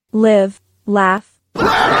live, laugh.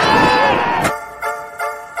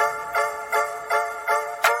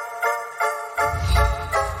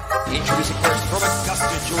 Introducing first from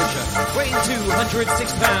Augusta, Georgia, weighing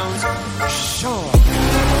 206 pounds, Shawn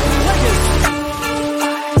Legacy.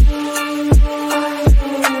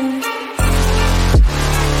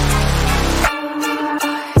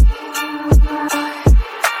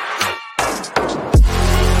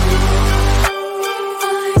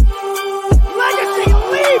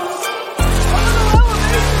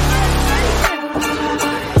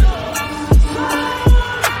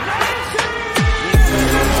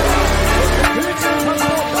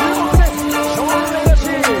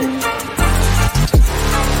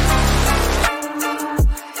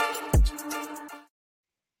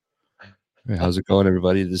 Hey, how's it going,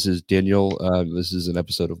 everybody? This is Daniel. This is an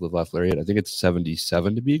episode of Live Laugh Lariat. I think it's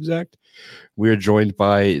 77 to be exact. We are joined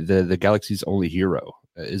by the Galaxy's only hero.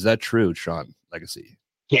 Is that true, Shawn Legacy?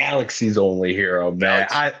 Galaxy's only hero, man.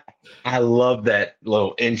 I love that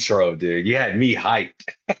little intro, dude. You had me hyped.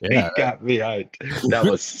 Yeah, You got me hyped. That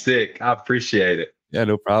was sick. I appreciate it. Yeah,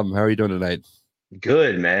 no problem. How are you doing tonight?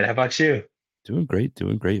 Good, man. How about you? Doing great,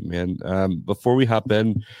 man. Before we hop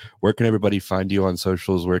in, where can everybody find you on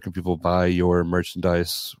socials? Where can people buy your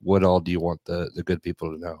merchandise? What all do you want the good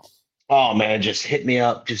people to know? Oh man, just hit me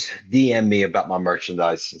up. Just DM me about my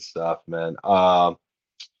merchandise and stuff, man.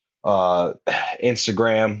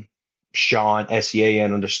 Instagram, Shawn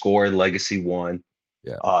SEAN_legacy1.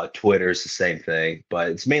 Yeah. Twitter is the same thing, but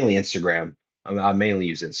it's mainly Instagram. I mainly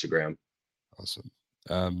use Instagram. Awesome.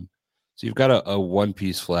 So you've got a One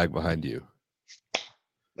Piece flag behind you.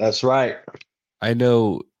 That's right. I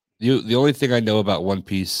know the only thing I know about One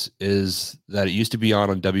Piece is that it used to be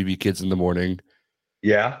on WB Kids in the morning.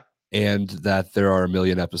 Yeah. And that there are 1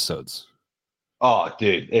 million episodes. Oh,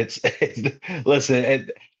 dude, it's listen,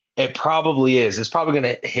 it probably is. It's probably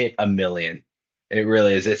gonna hit 1 million. It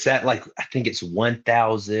really is. It's at like I think it's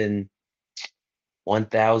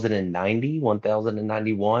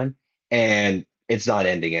 1091, and it's not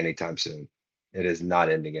ending anytime soon. It is not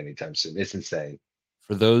ending anytime soon. It's insane.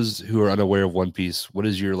 For those who are unaware of One Piece, what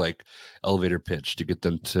is your like elevator pitch to get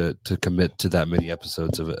them to commit to that many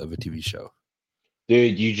episodes of a TV show?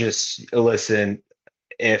 Dude, you just listen.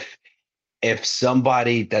 If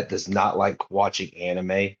somebody that does not like watching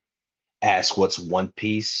anime asks what's One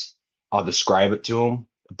Piece, I'll describe it to them.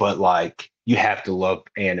 But like, you have to love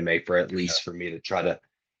anime for at least for me to try to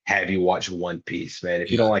have you watch One Piece, man.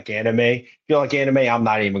 If you don't like anime, I'm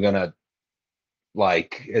not even gonna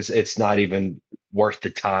like. It's not even worth the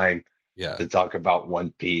time to talk about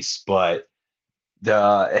One Piece. But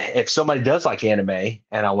if somebody does like anime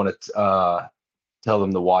and I want to tell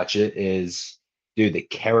them to watch it, is dude, the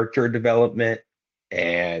character development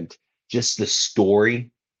and just the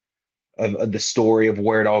story of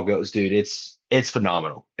where it all goes, dude. It's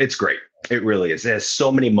phenomenal. It's great. It really is. It has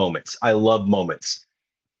so many moments. I love moments,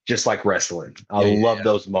 just like wrestling. I love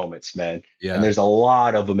those moments, man. Yeah. And there's a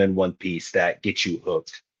lot of them in One Piece that get you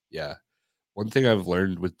hooked. Yeah. One thing I've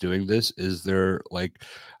learned with doing this is I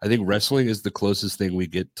think wrestling is the closest thing we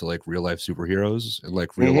get to like real life superheroes and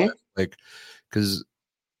like real life, like, because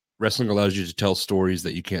wrestling allows you to tell stories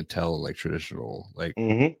that you can't tell in like traditional, like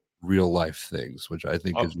real life things, which I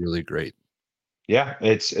think is really great. Yeah,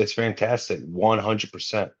 it's fantastic.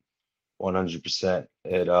 100%. 100%.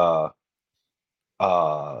 It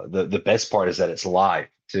the best part is that it's live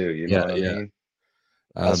too. You know what I mean?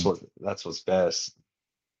 That's what's best.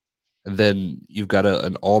 And then you've got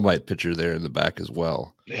an All Might picture there in the back as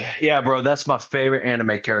well. Yeah, bro, that's my favorite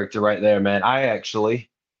anime character right there, man. I actually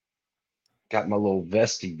got my little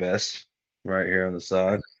vesty vest right here on the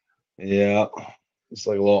side. Yeah, it's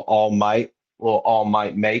like a little All Might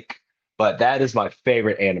make. But that is my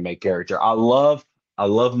favorite anime character. I love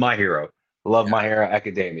My Hero. I love My Hero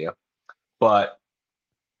Academia. But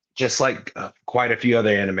just like quite a few other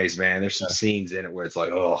animes, man, there's some scenes in it where it's like,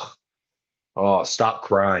 oh, stop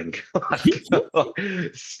crying.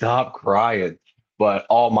 Stop crying. But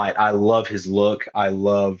All Might, I love his look. I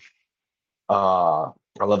love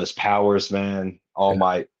his powers, man. All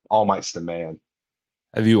Might's the man.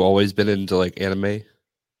 Have you always been into like anime?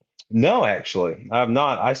 No, actually, I'm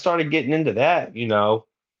not. I started getting into that,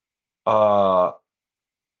 I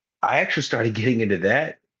actually started getting into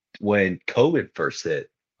that when COVID first hit.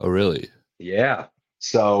 Oh, really? Yeah.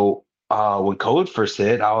 So when COVID first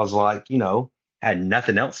hit, I was like, had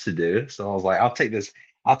nothing else to do. So I was like, I'll take this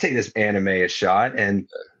anime a shot. And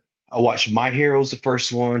I watched My Hero's the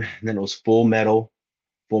first one, and then it was Full Metal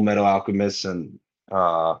Alchemist, and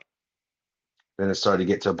then it started to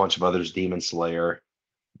get to a bunch of others, Demon Slayer.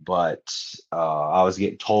 But I was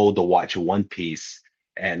getting told to watch One Piece,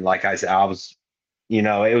 And like I said, I was,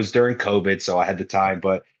 it was during COVID, so I had the time.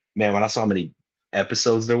 But man, when I saw how many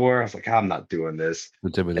episodes there were, I was like, I'm not doing this. And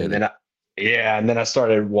Intimidating. then, and then I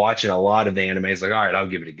started watching a lot of the animes. Like, all right, I'll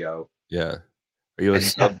give it a go. Yeah. Are you a And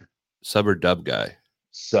then sub or dub guy?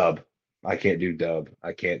 sub, I can't do dub.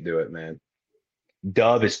 I can't do it, man.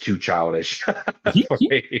 Dub is too childish for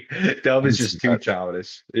me. Dub is just too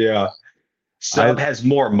childish. Yeah. Sub I've has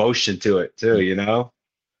more emotion to it too, you know?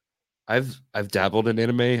 I've dabbled in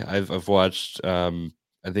anime. I've watched I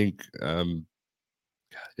think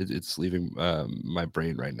it's leaving my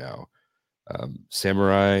brain right now.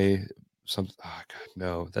 Samurai some oh god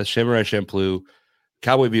no, that's Samurai Champloo,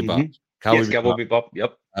 Cowboy Bebop. Mhm. Cowboy Yes, Cowboy Bebop. Bebop.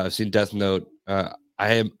 Yep. I've seen Death Note.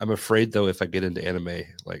 I'm afraid though if I get into anime,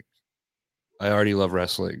 like I already love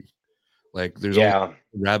wrestling. Like there's only Yeah. a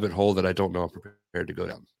rabbit hole that I don't know I'm prepared to go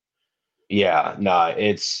down. Yeah. Nah,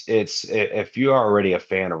 if you're already a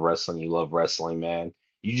fan of wrestling, you love wrestling, man.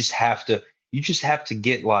 You just have to start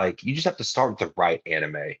with the right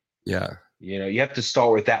anime. Yeah. You have to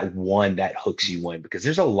start with that one that hooks you in because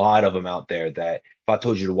there's a lot of them out there that if I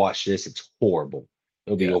told you to watch this, it's horrible.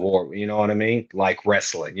 It'll be Yeah. horrible. You know what I mean? Like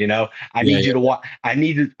wrestling. I Yeah, need you to watch. I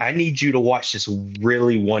need you to watch this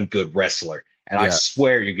really one good wrestler, and I Yeah.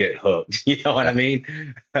 swear you get hooked. You know what I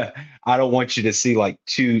mean? I don't want you to see like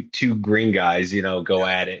two green guys, go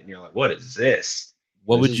at it, and you're like, what is this?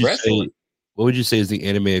 What This would is you wrestling. say? What would you say is the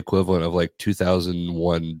anime equivalent of like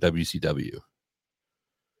 2001 WCW?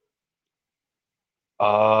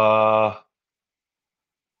 Uh,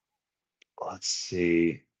 let's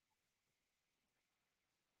see.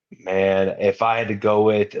 Man, if I had to go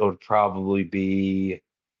with, it would probably be.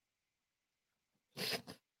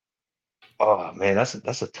 Oh man, that's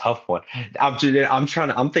a tough one. I'm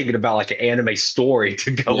thinking about like an anime story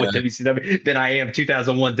to go with Yeah. WCW than I am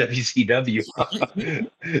 2001 WCW.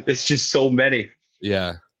 It's just so many.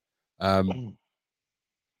 Yeah. I'm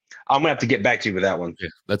gonna have to get back to you with that one. Yeah,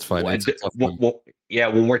 that's fine. When, It's a tough one. yeah,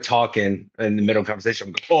 when we're talking in the middle of conversation,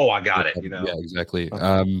 I'm oh, I got it. Yeah, exactly.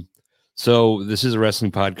 Uh, So this is a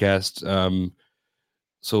wrestling podcast.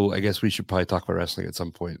 So I guess we should probably talk about wrestling at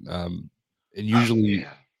some point. And usually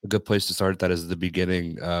yeah. a good place to start that is the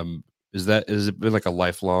beginning. Has it been like a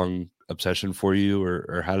lifelong obsession for you,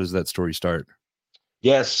 or how does that story start?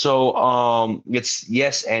 Yes, so it's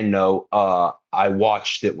yes and no. I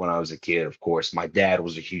watched it when I was a kid, of course. My dad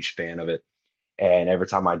was a huge fan of it, and every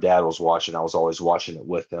time my dad was watching, I was always watching it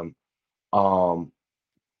with him. Um,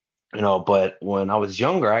 but when I was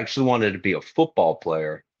younger, I actually wanted to be a football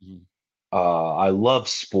player. Mhm. I love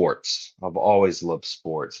sports. I've always loved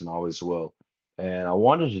sports and always will. And I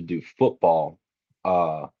wanted to do football.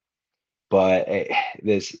 Uh, but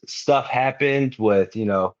this stuff happened with,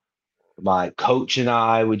 my coach and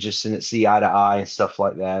I, we just didn't see eye to eye and stuff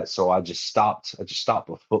like that. So I just stopped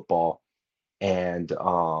with football. And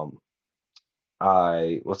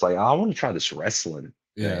I was like, I want to try this wrestling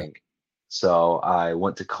Yeah. thing. So I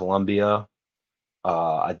went to Columbia.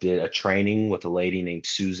 I did a training with a lady named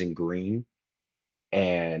Susan Green,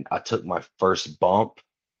 and I took my first bump.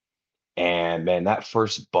 And man, that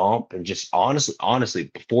first bump, and just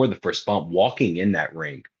honestly, before the first bump, walking in that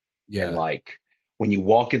ring, and Yeah. like when you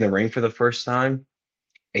walk in the ring for the first time,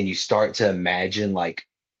 and you start to imagine like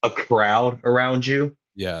a crowd around you,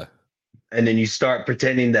 Yeah. and then you start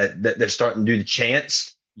pretending that they're starting to do the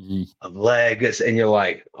chants Mhm. of legs, and you're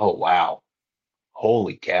like, oh wow,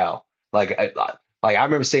 holy cow! Like I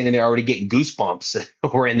remember sitting in there already getting goosebumps.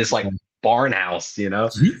 We're in this like barn house,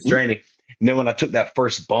 training. And then when I took that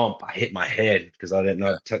first bump, I hit my head because I didn't know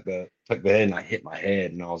Yeah. I took the head and I hit my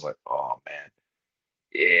head, and I was like, oh man,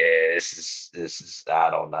 yeah, this is I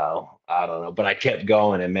don't know, but I kept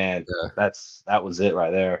going, and man, Yeah. that was it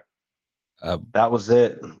right there. Um, That was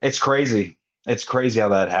it. It's crazy. It's crazy how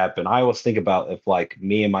that happened. I always think about if like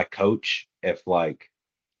me and my coach, if like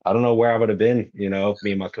I don't know where I would have been, if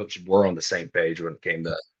me and my coach were on the same page when it came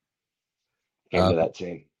to um, that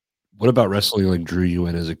team. what about wrestling like drew you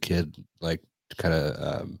in as a kid? Like kind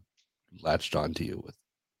of latched onto you with?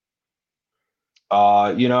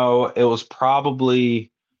 It was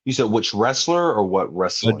probably you said which wrestler or what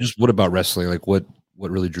wrestling? Just what about wrestling? Like what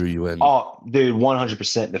really drew you in? Oh, dude,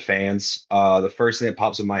 100% the fans. The first thing that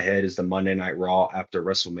pops in my head is the Monday Night Raw after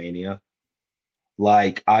WrestleMania.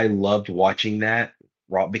 Like I loved watching that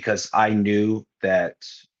Raw because I knew that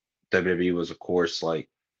WWE was, of course, like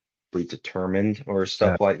predetermined or Yeah.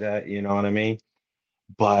 stuff like that. You know what I mean?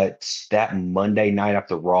 But that Monday night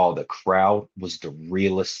after Raw, the crowd was the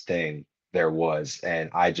realest thing there was, and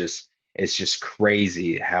it's just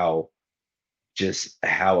crazy how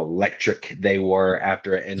electric they were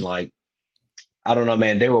after it, and like I don't know,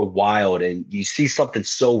 man. They were wild, and you see something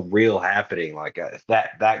so real happening like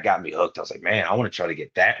that got me hooked. I was like, man, I want to try to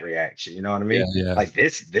get that reaction. You know what I Yeah, mean? yeah, Like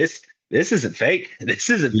this isn't fake. This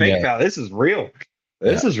isn't fake, yeah, pal. This is real.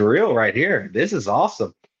 yeah, This is real right here. This is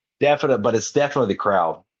awesome. Definite, but it's definitely the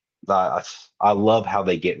crowd. I I love how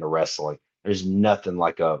they get into wrestling. There's nothing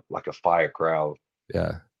like a fire crowd.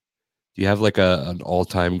 yeah. Do you have like a an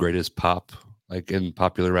all-time greatest pop like in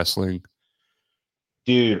popular wrestling?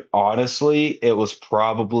 Dude, honestly, it was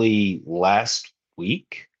probably last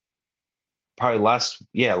week. Probably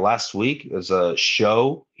last week. It was a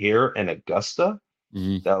show here in Augusta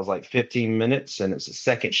Hmm. that was like 15 minutes, and it's a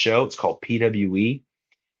second show. It's called PWE.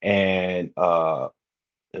 And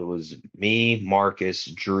it was me, Marcus,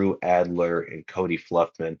 Drew Adler, and Cody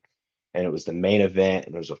Fluffman. And it was the main event,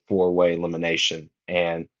 and there was a four-way elimination.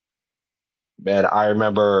 And man, I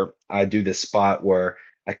remember I do this spot where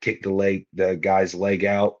I kick the guy's leg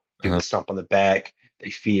out, do Uh-huh. the stump on the back, they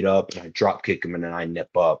feed up, and I drop kick him, and then I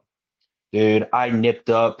nip up. Dude, I nipped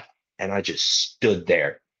up and I just stood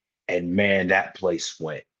there. And man, that place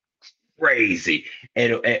went crazy.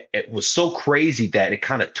 And it was so crazy that it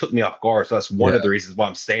kind of took me off guard. So that's one Yeah, of the reasons why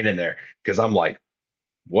I'm standing there because I'm like,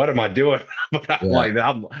 what am I doing? But I'm yeah,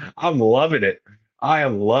 like, I'm loving it. I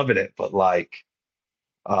am loving it. But like,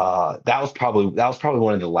 that was probably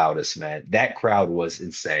one of the loudest, man. That crowd was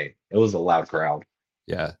insane. It was a loud crowd.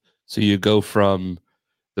 yeah. So you go from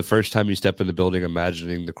the first time you step in the building,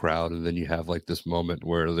 imagining the crowd, and then you have like this moment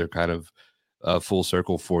where they're kind of full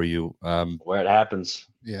circle for you. Where it happens.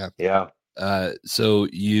 Yeah. Yeah. So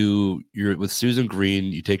you're with Susan Green.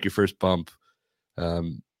 You take your first bump.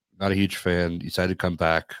 Um, Not a huge fan. You decide to come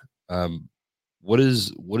back. What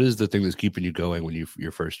is the thing that's keeping you going when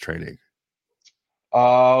you're first training?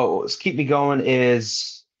 What's keep me going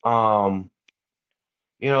is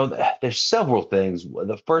there's several things.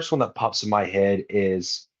 The first one that pops in my head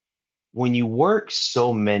is when you work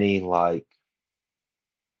so many like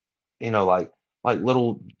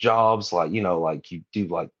little jobs, like like you do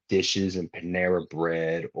like dishes and Panera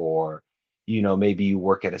Bread, or maybe you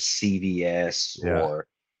work at a CVS Yeah, or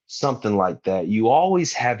something like that. You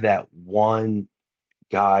always have that one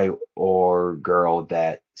guy or girl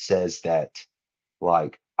that says that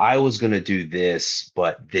like I was gonna do this,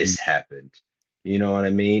 but mm, this happened. You know what I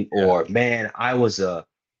mean? yeah, Or man, I was a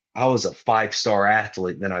five-star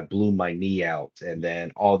athlete, then I blew my knee out, and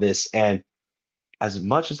then all this. And as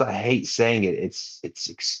much as I hate saying it, it's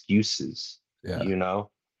excuses, yeah, you know?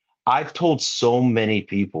 I've told so many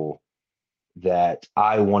people that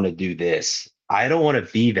I want to do this. I don't want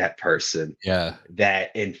to be that person yeah,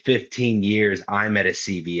 that in 15 years I'm at a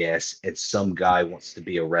CVS and some guy wants to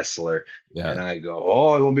be a wrestler yeah, and I go, "Oh,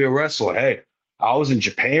 I want to be a wrestler." Hey, I was in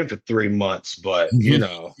Japan for 3 months, but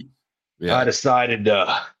I yeah, decided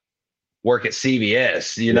to work at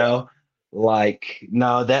CVS, yeah, Like,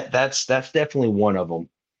 no, that's definitely one of them,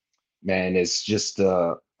 man. It's just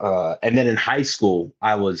and then in high school,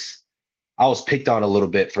 I was picked on a little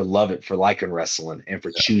bit for liking wrestling and for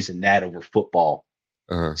yeah. choosing that over football.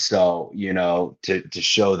 Uh-huh. So, to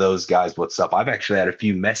show those guys what's up. I've actually had a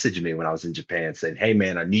few message me when I was in Japan saying, "Hey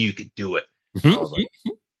man, I knew you could do it." I was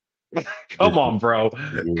like, "Come on, bro.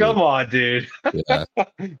 Come on, dude." Yeah.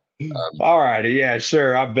 Um, All right, yeah,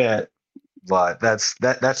 sure, I bet. But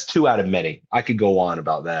that's two out of many. I could go on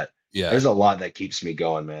about that. yeah. There's a lot that keeps me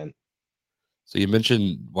going, man. So you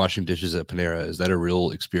mentioned washing dishes at Panera. Is that a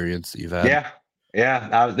real experience that you've had? Yeah. Yeah,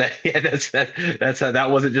 yeah,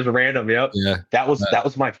 that wasn't just random. Yep. Yeah. That was Uh, that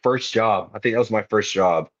was my first job. I think that was my first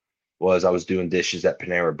job was I was doing dishes at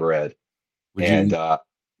Panera Bread. would And you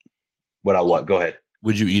what? Go ahead.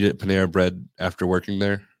 would you eat at Panera Bread after working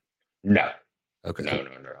there? No, Okay. no, no,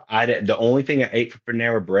 no. I didn't. The only thing I ate for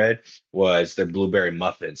Panera Bread was their blueberry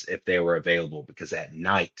muffins if they were available, because at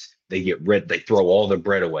night they throw all their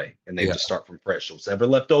bread away and they Yeah. just start from fresh. So whatever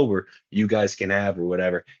left over, you guys can have or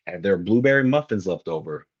whatever. And if there are blueberry muffins left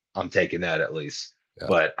over, I'm taking that at least. Yeah.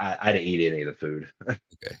 But I didn't eat any of the food.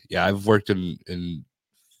 Okay. Yeah. I've worked in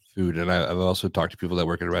food, and I've also talked to people that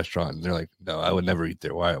work in a restaurant, and they're like, "No, I would never eat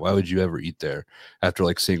there. Why would you ever eat there?" After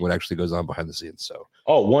like seeing what actually goes on behind the scenes. So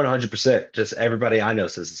Oh, 100%. Just everybody I know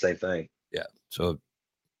says the same thing. yeah. So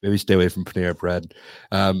maybe stay away from Panera Bread.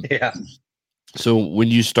 Um, Yeah. so when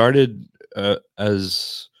you started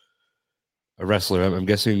as a wrestler, I'm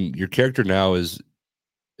guessing your character now is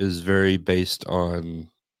very based on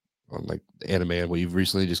like the anime and what you've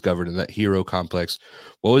recently discovered in that hero complex.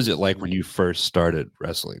 What was it like when you first started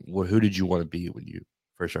wrestling? Who did you want to be when you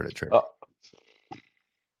first started training? Oh,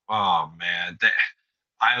 oh man.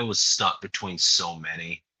 I was stuck between so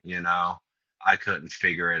many. I couldn't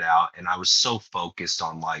figure it out. And I was so focused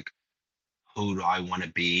on like who do I want to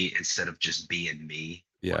be instead of just being me.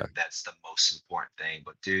 Yeah. Like, that's the most important thing.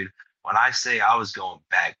 But dude, when I say I was going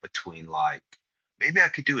back between like maybe I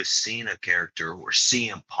could do a Cena character or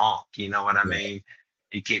CM Punk, you know what I Yeah. mean?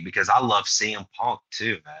 You can't because I love CM Punk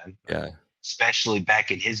too, man. Yeah. Especially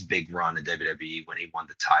back in his big run in WWE when he won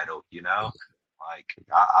the title, you know? Like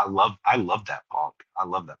I love that Punk. I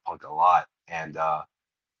love that Punk a lot. And uh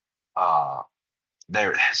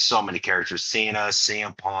there's so many characters. Cena,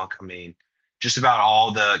 CM Punk. I mean, just about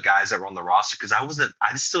all the guys that were on the roster because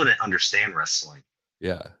I still didn't understand wrestling.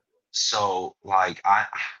 Yeah. So like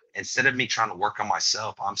instead of me trying to work on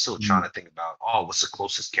myself, I'm still trying to think about, oh, what's the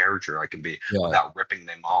closest character I can be Yeah. without ripping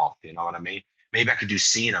them off. You know what I mean? Maybe I could do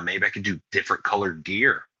Cena. Maybe I could do different colored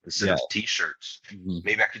gear instead of t-shirts. Mhm.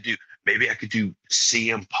 Maybe I could do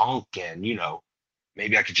CM Punk and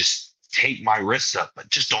maybe I could just tape my wrists up, but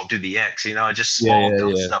just don't do the X, just small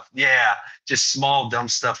dumb stuff. Yeah, just small dumb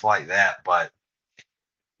stuff like that. But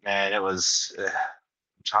man, it was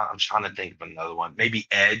I'm trying to think of another one. Maybe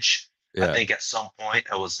Edge. I Yeah. think at some point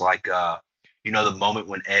it was like the moment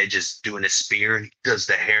when Edge is doing his spear and he does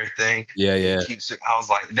the hair thing. Yeah. Yeah. I was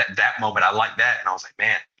like that moment, I like that. And I was like,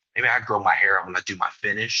 man, maybe I grow my hair out when I do my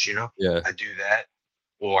finish, Yeah. I do that.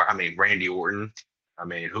 Or I mean Randy Orton. I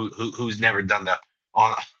mean, who's never done the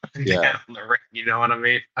on Yeah. on the ring, you know what I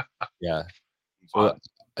mean? Yeah. So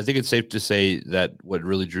I think it's safe to say that what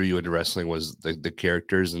really drew you into wrestling was the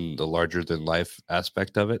characters and the larger than life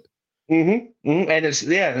aspect of it. And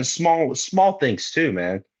it's small things too,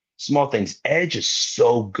 man. Small things. Edge is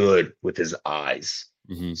so good with his eyes.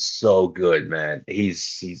 Mhm. So good, man.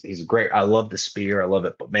 He's great. I love the spear. I love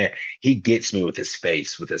it. But man, he gets me with his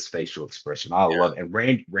face, with his facial expression. I love it. And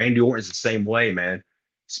Randy Orton's the same way, man.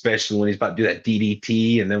 Especially when he's about to do that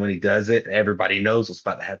DDT, and then when he does it, everybody knows what's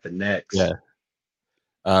about to happen next. Yeah.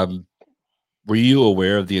 Were you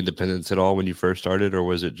aware of the independents at all when you first started, or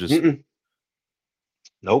was it just? Mm-mm.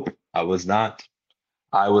 Nope, I was not.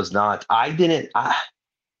 I didn't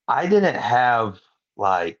have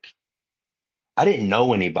like I didn't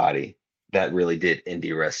know anybody that really did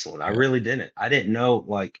indie wrestling. I really didn't. I didn't know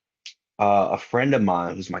like a friend of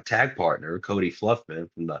mine who's my tag partner, Cody Fluffman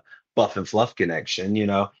from the Buff and Fluff Connection.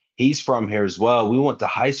 He's from here as well. We went to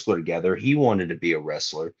high school together. He wanted to be a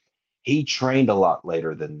wrestler. He trained a lot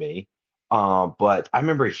later than me. But I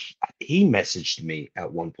remember he messaged me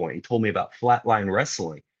at one point. He told me about Flatline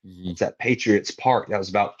Wrestling. Mhm. It's at Patriots Park. That was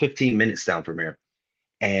about 15 minutes down from here.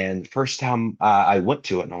 And first time I went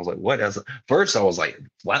to it, and I was like, "What?" First, I was like,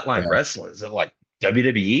 "Flatline Wrestling? Is it like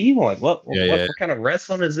WWE?" I'm like, what kind of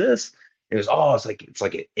wrestling is this? It was, it's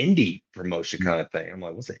like an indie promotion kind of thing. I'm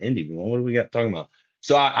like, "What's an indie? What do we got talking about?"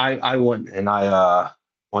 So I went and I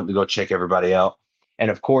went to go check everybody out. And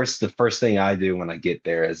of course, the first thing I do when I get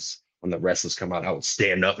there is when the wrestlers come out, I would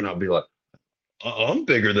stand up and I'll be like, "I'm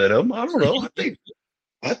bigger than him. I don't know.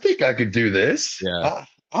 I think I could do this. Yeah.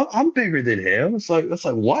 I'm bigger than him." It's like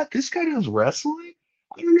what? This guy does wrestling?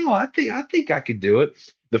 I don't know. I think I could do it.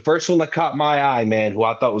 The first one that caught my eye, man, who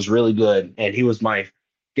I thought was really good, and he was my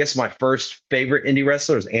first favorite indie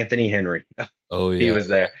wrestler was Anthony Henry. Oh yeah. He was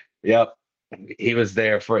there. Yep. He was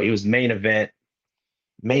there he was main event.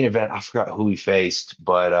 Main event, I forgot who he faced,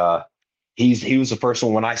 but he was the first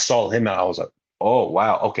one. When I saw him out, I was like, oh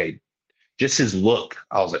wow, okay. Just his look.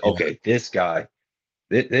 I was like, okay, this guy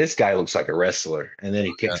looks like a wrestler, and then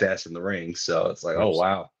he kicks ass in the ring. So it's like, oh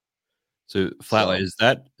wow. So Flatline, is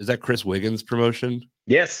that Chris Wiggins' promotion?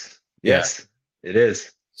 Yes, it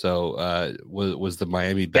is. So was the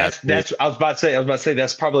Miami Bad Boy? That's I was about to say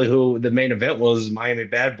that's probably who the main event was. Miami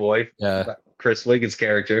Bad Boy. Yeah, Chris Wiggins'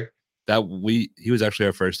 character. He was actually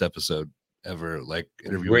our first episode ever, like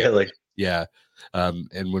interview. Really? Yeah.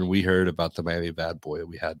 And when we heard about the Miami Bad Boy,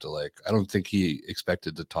 we had to I don't think he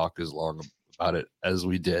expected to talk as long about it as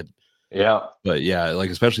we did. Yeah. But yeah,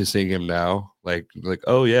 especially seeing him now,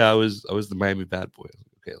 oh yeah, I was the Miami Bad Boy.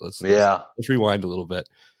 Okay, let's rewind a little bit.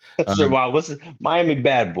 So wow, what's it? Miami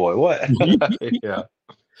Bad Boy? What? Yeah.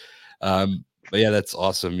 But yeah, that's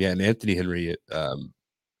awesome. Yeah, and Anthony Henry, from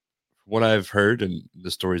what I've heard and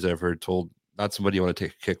the stories I've heard told, not somebody you want to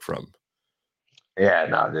take a kick from. Yeah,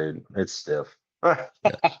 no, dude, it's stiff.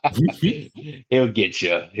 He'll get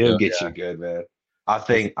you. He'll get you good, man. I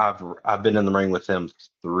think I've been in the ring with him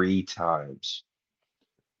 3 times.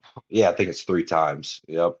 Yeah, I think it's 3 times.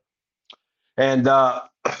 Yep. And I'm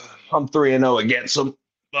 3-0 against him.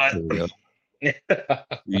 But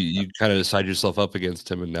you kind of decide yourself up against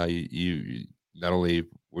him, and now you not only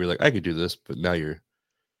were you like, I could do this, but now you're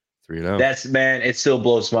 3-0. That's, man, it still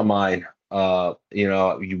blows my mind.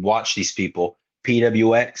 You watch these people,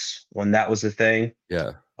 PWX, when that was the thing.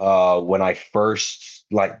 Yeah. when I first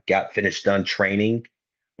like got finished done training,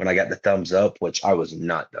 when I got the thumbs up, which I was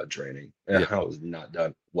not done training. Yeah. I was not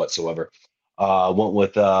done whatsoever. Went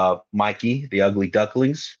with Mikey, the Ugly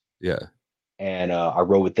Ducklings, Yeah. and I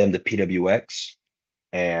rode with them to PWX,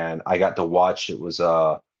 and I got to watch. It was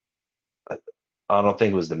I don't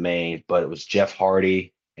think it was the main, but it was Jeff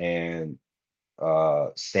Hardy and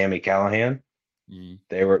Sammy Callahan. Mm.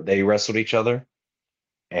 They wrestled each other,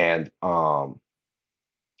 and I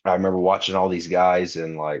remember watching all these guys,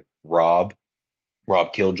 and like Rob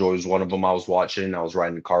Killjoy was one of them I was watching. I was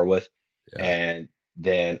riding the car with, Yeah. and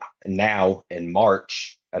then now in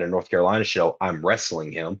March at a North Carolina show, I'm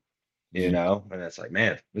wrestling him. You Mhm. know, and it's like,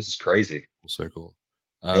 man, this is crazy. Full circle.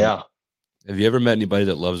 Yeah. Have you ever met anybody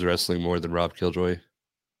that loves wrestling more than Rob Killjoy?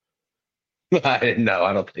 I didn't know.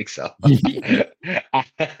 I don't think so.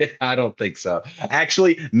 I don't think so.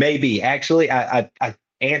 Actually, maybe. Actually, I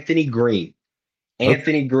Anthony Green. Okay.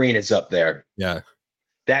 Anthony Green is up there. Yeah.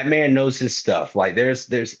 That man knows his stuff. Like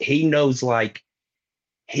he knows like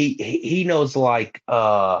he knows like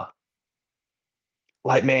man,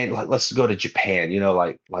 like let's go to Japan, you know,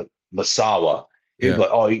 like Masawa. He'd Yeah. be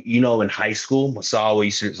like, oh, you know, in high school, Masawa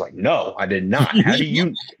used to, it's like, no, I did not.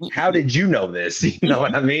 How did you know this? You know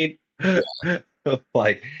what I mean?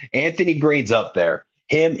 Like Anthony Green's up there.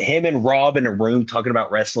 Him and Rob in a room talking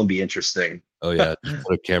about wrestling be interesting. Oh yeah. Just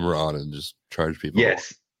put a camera on and just charge people.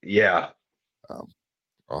 Yes. Yeah.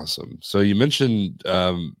 Awesome. So you mentioned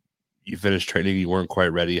you finished training, you weren't quite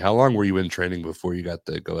ready. How long were you in training before you got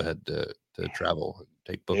the go ahead to travel and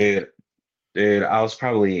take books? Dude, I was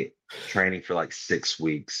probably training for like 6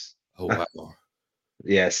 weeks. Oh wow.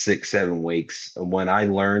 Yeah, 6, 7 weeks.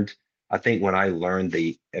 And I think when I learned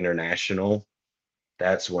the international,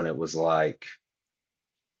 that's when it was like,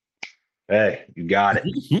 hey, you got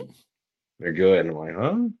it. They're good. And I'm like,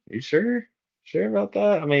 huh? You sure? Sure about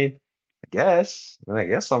that? I mean, I guess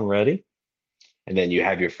I'm ready. And then you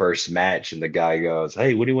have your first match, and the guy goes,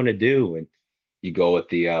 hey, what do you want to do? And you go with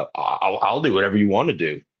the I'll do whatever you want to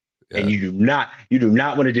do. Yeah. And you do not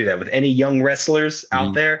want to do that with any young wrestlers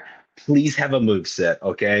out there. Please have a move set,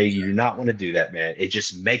 okay? You do not want to do that, man. It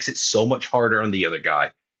just makes it so much harder on the other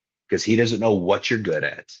guy because he doesn't know what you're good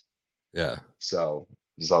at. Yeah. So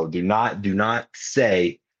do not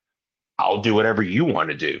say I'll do whatever you want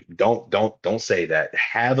to do. Don't say that.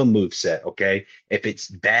 Have a move set, okay? If it's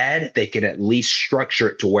bad, they can at least structure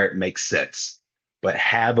it to where it makes sense. But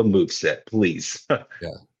have a move set, please.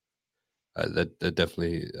 Yeah. That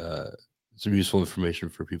definitely some useful information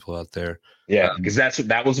for people out there. Yeah, because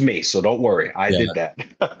that was me. So don't worry, I did that.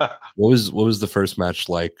 What was the first match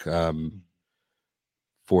like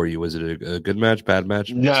for you? Was it a good match, bad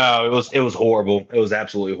match? No, it was horrible. It was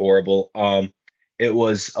absolutely horrible. It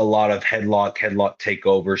was a lot of headlock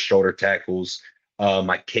takeover, shoulder tackles.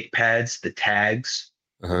 My kick pads, the tags,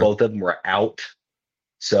 both of them were out.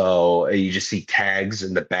 So you just see tags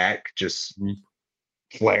in the back just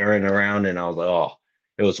flaring around, and I was like, oh,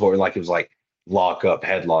 it was horrible. Like it was like lock up,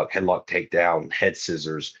 headlock takedown, head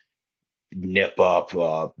scissors, nip up,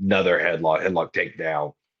 another headlock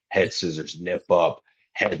takedown, head scissors, nip up,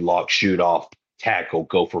 headlock, shoot off, tackle,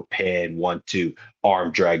 go for pin, 1, 2,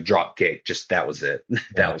 arm drag, drop kick. Just that was it.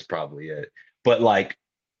 That was probably it. But like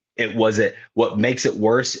it wasn't. What makes it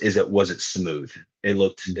worse is it wasn't smooth. It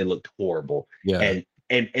looked horrible. Yeah.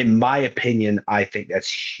 And in my opinion, I think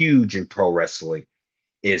that's huge in pro wrestling,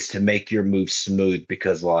 is to make your moves smooth,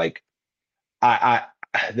 because like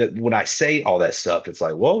when I say all that stuff, it's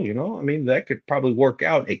like, well, you know, I mean, that could probably work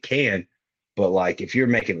out. It can, but like if you're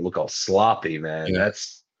making it look all sloppy, man,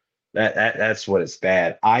 that's what it's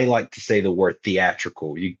bad. I like to say the word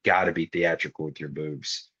theatrical. You got to be theatrical with your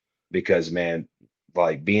moves, because man,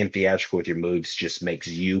 like being theatrical with your moves just makes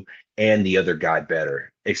you and the other guy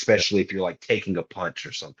better, especially if you're like taking a punch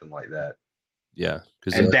or something like that. Yeah,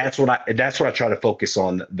 and that's what I try to focus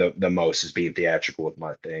on the most, is being theatrical with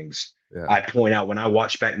my things. Yeah. I point out when I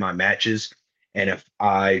watch back my matches, and if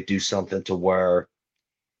I do something to where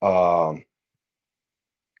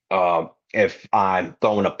if I'm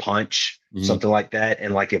throwing a punch, something like that,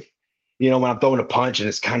 and like if you know, when I'm throwing a punch and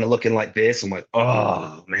it's kind of looking like this, I'm like,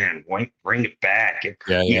 oh man, bring it back, and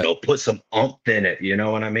you know, put some oomph in it. You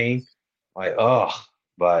know what I mean? Like,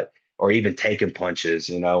 or even taking punches,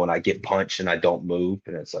 you know, when I get punched and I don't move,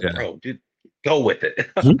 and it's like, bro, dude, go with it.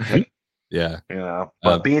 Yeah. You know,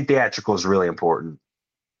 but being theatrical is really important.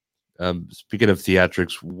 Speaking of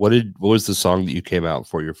theatrics, what was the song that you came out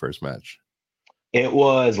for your first match? It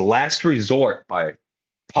was Last Resort by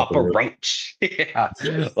Papa Roach. Yeah.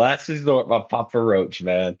 Last Resort by Papa Roach,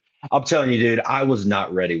 man. I'm telling you, dude, I was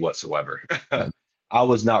not ready whatsoever. I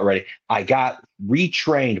was not ready. I got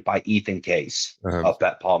retrained by Ethan Case Uh-huh. up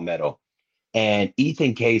at Palmetto. And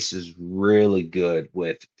Ethan Case is really good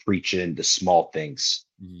with preaching the small things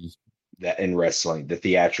Mhm. that in wrestling, the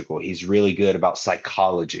theatrical. He's really good about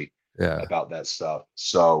psychology Yeah. about that stuff.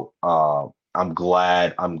 So I'm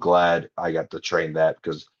glad I got to train that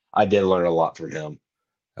because I did learn a lot from him.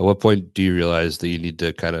 At what point do you realize that you need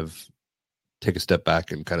to kind of take a step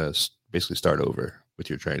back and kind of basically start over with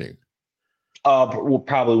your training? Well,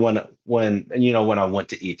 probably when I went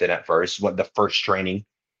to Ethan at first, what the first training,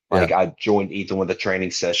 Yeah. like I joined Ethan with a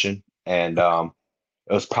training session, and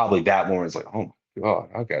it was probably that moment. It's like, oh my god,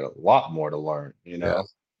 I got a lot more to learn. Yeah.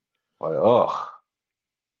 Like, oh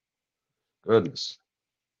goodness,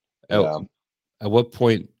 At, yeah. at what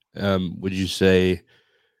point would you say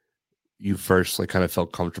you first like kind of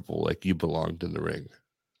felt comfortable, like you belonged in the ring?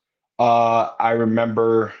 I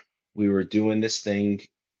remember we were doing this thing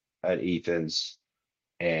at Ethan's,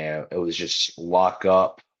 and it was just lock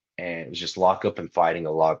up, and it was just lock up and fighting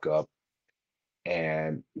a lock up,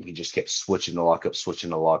 and we just kept switching the lock up, switching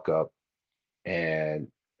the lock up, and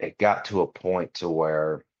it got to a point to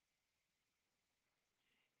where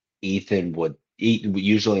Ethan would eat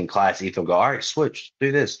usually in class. Ethan would go, all right, switch,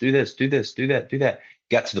 do this, do this, do this, do that, do that.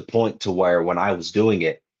 Got to the point to where when I was doing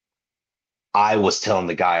it, I was telling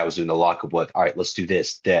the guy I was doing the lockup with, all right, let's do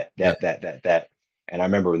this, that, Yeah. that. And I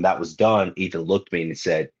remember when that was done, Ethan looked at me and he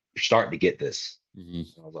said, you're starting to get this. Mhm.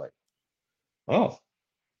 I was like, oh,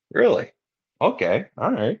 really? Okay,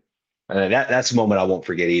 all right. And that's a moment I won't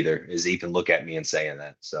forget either, is Ethan look at me and saying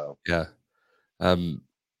that. So Yeah. Um,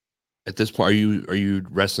 at this point, are you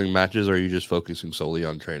wrestling matches, or are you just focusing solely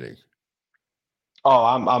on training? oh,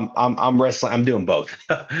 I'm wrestling. I'm doing both.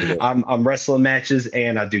 Okay. I'm wrestling matches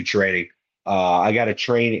and I do training. I got a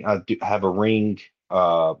training. I do have a ring.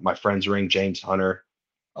 My friend's ring, James Hunter,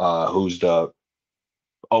 who's the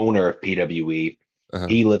owner of PWE. Uh-huh.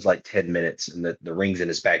 He lives like 10 minutes, and the ring's in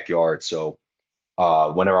his backyard. So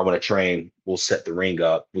whenever I want to train, we'll set the ring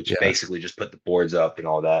up, which Yeah. basically just put the boards up and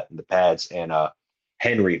all that and the pads. And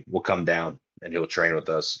Henry will come down and he'll train with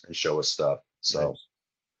us and show us stuff. So, Nice.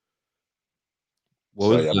 What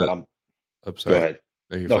was yeah, the? but I'm go sorry. ahead.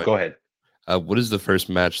 No, you're No, fine. go ahead. What is the first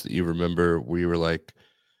match that you remember where you were like,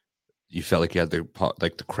 you felt like you had the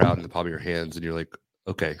crowd in the palm of your hands, and you're like,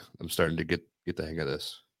 okay, I'm starting to get the hang of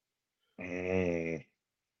this.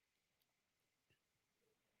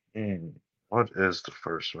 Mm, what is the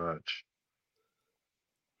first match?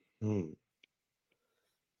 Man,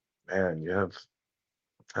 you have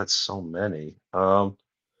had so many.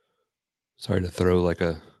 Sorry to throw like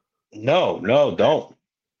a. No,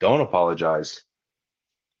 don't apologize.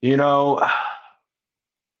 You know,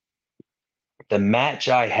 the match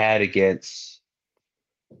I had against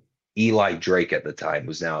Eli Drake at the time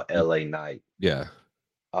was now LA Knight. Yeah.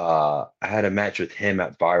 I had a match with him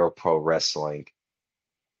at Viral Pro Wrestling,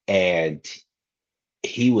 and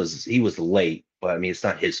he was late, but I mean it's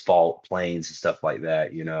not his fault, planes and stuff like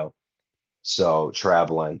that. So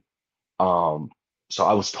traveling. So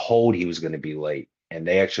I was told he was going to be late, and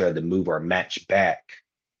they actually had to move our match back.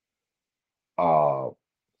 Uh,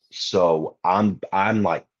 so I'm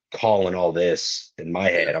like calling all this in my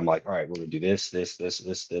head. I'm like, all right, we're gonna do this, and this, and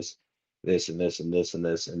this, and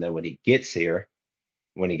this. And then when he gets here,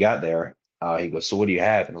 when he got there, he goes, so what do you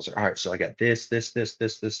have? And I was like, all right, so I got this.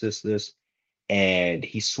 And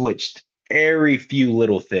he switched very few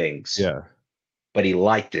little things, Yeah. but he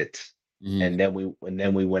liked it. Mhm. And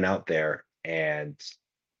then we went out there, and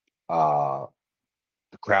the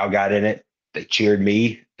crowd got in it. They cheered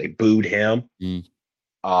me. They booed him. Mm.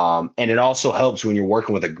 And it also helps when you're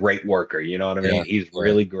working with a great worker. You know what I mean? Yeah. He's Yeah.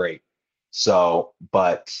 really great. So,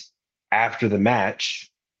 but after the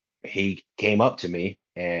match, he came up to me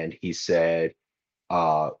and he said,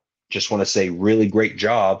 just want to say really great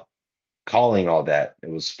job calling all that. It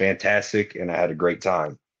was fantastic and I had a great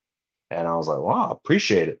time. And I was like, wow, I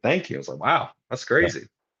appreciate it. Thank you. I was like, wow, that's crazy.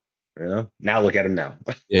 Now look at him now.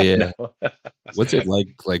 Yeah. Yeah. No. What's it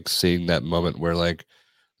like seeing that moment where like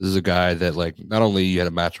this is a guy that like not only you had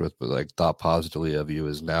a match with, but like thought positively of you,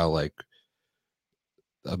 is now like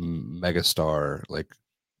a mega star, like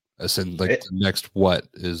ascend like It, the next what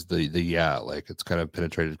is the yeah, like it's kind of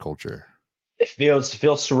penetrated culture. it feels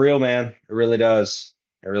surreal, man. It really does.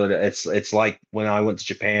 It really does. It's like when I went to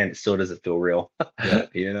Japan, it still doesn't feel real.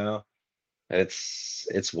 Yeah.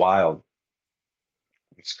 It's wild.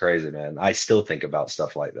 It's crazy, man. I still think about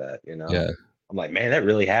stuff like that. Yeah. I'm like, man, that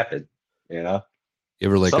really happened. You know, You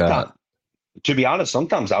ever like sometimes, to be honest,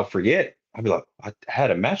 sometimes I'll forget. I'll be like, I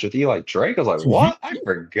had a match with Eli Drake. I was like, what? I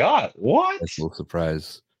forgot. What? nice little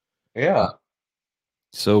surprise. Yeah.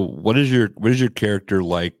 So what is your character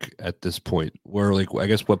like at this point? Where like I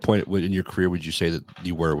guess what point in your career would you say that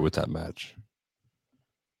you were with that match?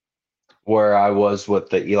 Where I was with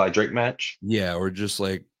the Eli Drake match. Yeah, or just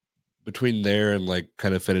like between there and like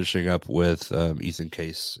kind of finishing up with Ethan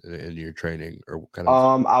Case in your training or kind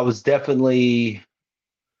of. I was definitely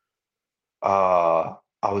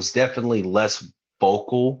less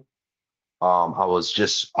vocal. I was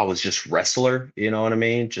just wrestler, you know what I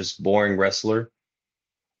mean? Just boring wrestler.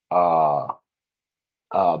 Uh,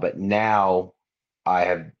 but now I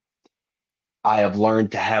have I have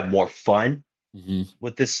learned to have more fun Mhm.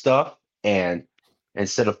 with this stuff, and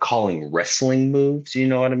instead of calling wrestling moves, you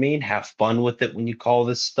know what I mean? Have fun with it when you call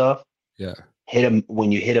this stuff. Yeah. Hit them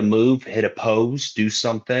when you hit a move, hit a pose, do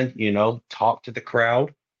something, talk to the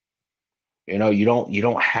crowd. You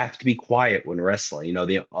don't have to be quiet when wrestling.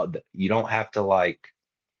 You don't have to like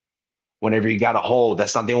whenever you got a hold.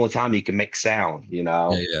 That's not the only time you can make sound.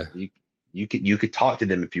 Yeah, yeah. You could talk to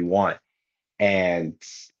them if you want, and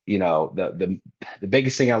the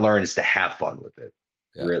biggest thing I learned is to have fun with it.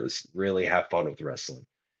 Yeah. Really have fun with wrestling,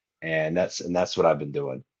 and that's what I've been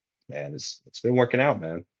doing, and it's been working out,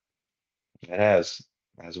 man. It has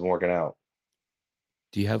been working out.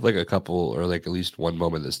 Do you have like a couple or like at least one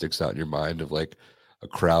moment that sticks out in your mind of like a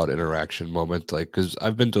crowd interaction moment? Like, because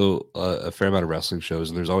I've been to a fair amount of wrestling shows,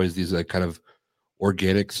 and there's always these like kind of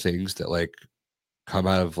organic things that like come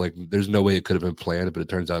out of like there's no way it could have been planned, but it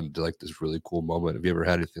turns out into like this really cool moment. Have you ever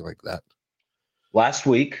had anything like that? Last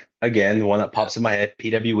week, again, the one that pops in my head,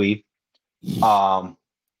 PWE.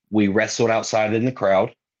 We wrestled outside in the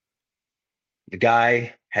crowd. The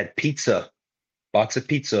guy had box of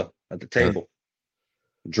pizza at the Huh. table.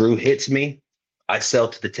 Drew hits me. I sell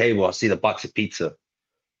to the table. I see the box of pizza.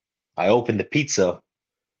 I open the pizza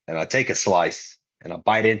and I take a slice and I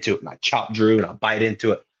bite into it and I chop Drew and I bite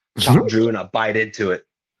into it. Chop Drew and I bite into it.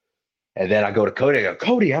 And then I go to Cody. I go,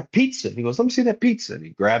 Cody, I have pizza. He goes, let me see that pizza. And he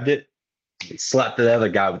grabbed it. He slapped the other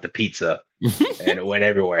guy with the pizza and it went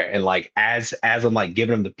everywhere. And like as I'm like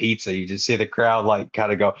giving him the pizza, you just see the crowd like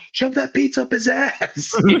kind of go, shove that pizza up his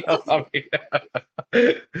ass. What I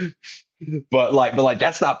mean? But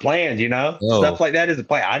that's not planned, Oh, Stuff like that isn't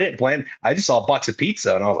planned. I didn't plan. I just saw a box of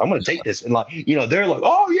pizza and I was like, I'm gonna take this. And like, they're like,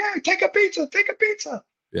 oh yeah, take a pizza,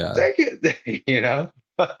 yeah. take it.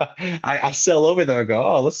 I sell over there and go,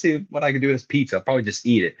 oh, let's see what I can do with this pizza. I'll probably just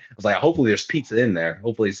eat it. I was like, hopefully there's pizza in there.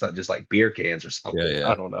 Hopefully it's not just like beer cans or something. Yeah, yeah.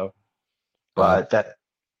 I don't know. Uh, But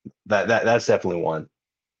that's definitely one.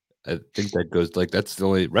 I think that goes like that's the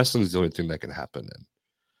only wrestling is the only thing that can happen.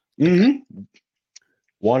 And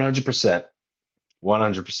 100%.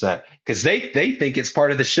 100%. Because they think it's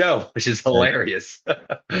part of the show, which is hilarious.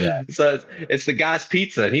 Yeah. So it's the guy's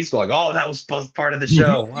pizza, and he's like, "Oh, that was part of the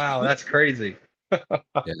show. Wow, that's crazy." Yeah,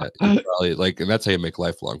 you probably like, and that's how you make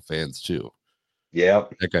lifelong fans too.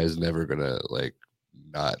 Yep. That guy's never gonna like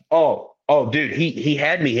not. Oh, dude, he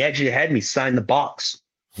actually had me sign the box,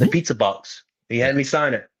 the pizza box. He had me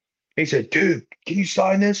sign it. He said, "Dude, can you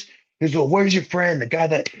sign this?" He goes, "Well, where's your friend? The guy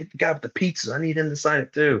that hit the guy with the pizza. I need him to sign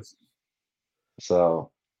it too." So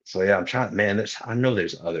yeah, I'm trying, man. I know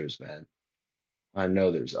there's others, man. I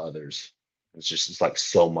know there's others. It's like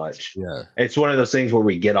so much. Yeah, It's one of those things where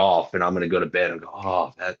we get off and I'm gonna go to bed and go,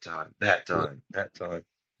 oh, that time, that time, that time.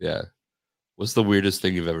 yeah. What's the weirdest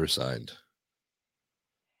thing you've ever signed?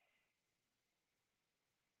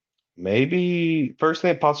 Maybe first thing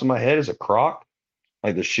that pops in my head is a Croc,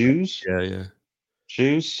 like the shoes. Yeah, yeah.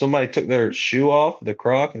 Shoes. Somebody took their shoe off the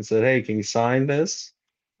Croc and said, "Hey, can you sign this?"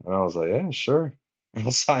 And I was like, "Yeah, sure,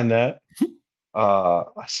 I'll sign that." I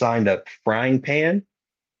signed a frying pan.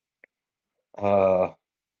 Uh,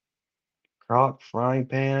 Croc frying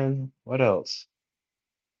pan. What else?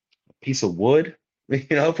 A piece of wood,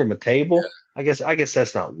 from a table. I guess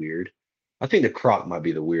that's not weird. I think the Croc might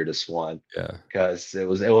be the weirdest one Yeah. because it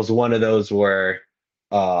was one of those where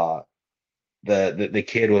uh the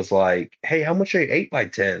kid was like, "Hey, how much are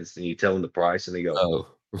 8x10s?" And you tell him the price, and they go, Oh.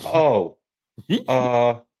 "Oh,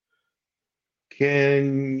 uh,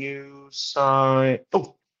 can you sign?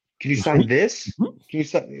 Oh, can you sign this? Can you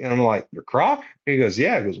sign?" And I'm like, "Your Croc?" He goes,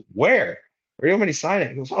 "Yeah." He goes, "Where? Where do you want me to sign it?"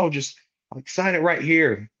 He goes, "Oh, just like sign it right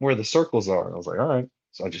here where the circles are." And I was like, "All right."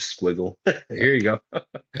 So I just squiggle. Here you go.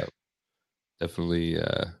 Yeah. Definitely.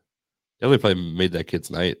 Definitely probably made that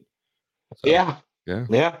kid's night. So, Yeah, yeah.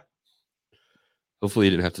 yeah. Hopefully,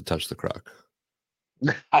 you didn't have to touch the Croc.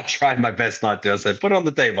 I tried my best not to. I said, "Put it on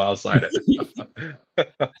the table. I'll sign it."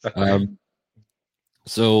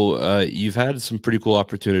 So you've had some pretty cool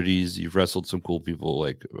opportunities. You've wrestled some cool people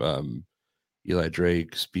like Eli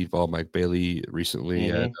Drake, Speedball, Mike Bailey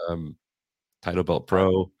recently at Title Belt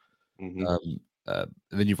Pro. Mhm. And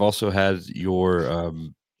then you've also had your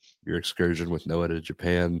excursion with Noah to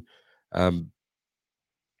Japan.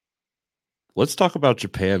 Let's talk about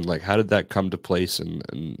Japan. Like, how did that come to place,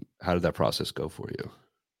 and how did that process go for you?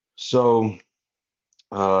 So,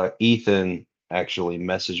 Ethan actually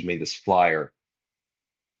messaged me this flyer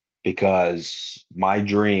because my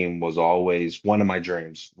dream was always one of my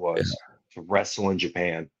dreams was to wrestle in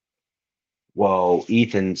Japan. Well,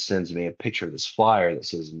 Ethan sends me a picture of this flyer that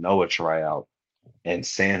says Noah tryout in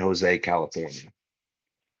San Jose, California.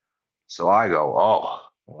 So I go, oh,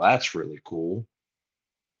 well, that's really cool.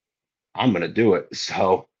 I'm gonna do it.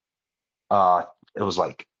 So it was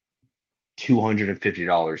like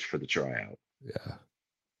 $250 for the tryout. Yeah.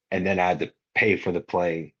 And then I had to pay for the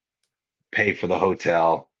plane, pay for the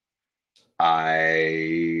hotel.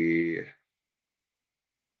 I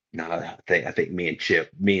think me and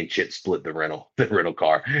Chip split the rental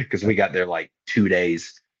car because we got there like 2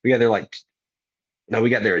 days. We got there like no, we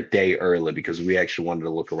got there a day early because we actually wanted to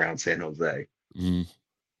look around San Jose. Mm-hmm.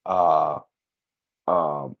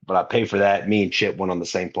 But I paid for that. Me and Chip went on the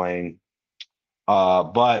same plane.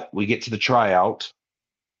 But we get to the tryout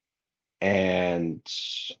and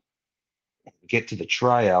get to the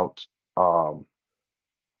tryout.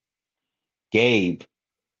 Gabe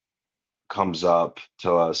comes up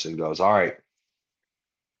to us and goes, all right,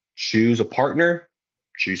 choose a partner,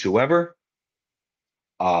 choose whoever.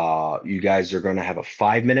 You guys are going to have a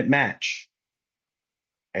 5-minute match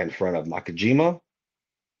in front of Nakajima,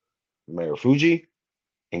 Mayor Fuji,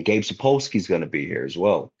 and Gabe Sapolsky's going to be here as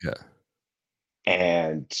well. Yeah.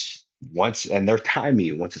 And they're timing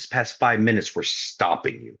you. Once it's past 5 minutes, we're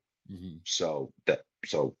stopping you. Mm-hmm. So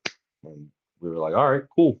we were like, all right,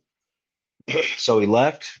 cool. So he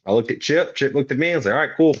left. I looked at Chip. Chip looked at me. I was like, all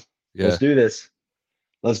right, cool. Yeah. Let's do this.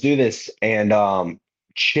 Let's do this. And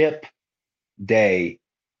Chip Day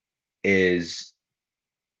is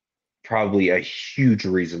probably a huge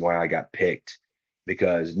reason why I got picked,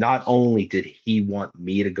 because not only did he want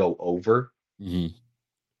me to go over, mm-hmm.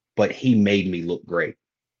 but he made me look great.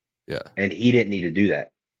 Yeah. And he didn't need to do that.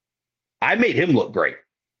 I made him look great,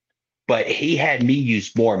 but he had me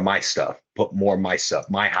use more of my stuff, put more of my stuff,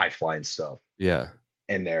 my high flying stuff. Yeah.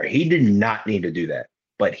 In there. He did not need to do that,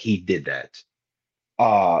 but he did that.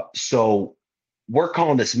 So we're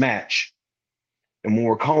calling this match. And when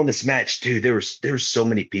we're calling this match, dude, there was so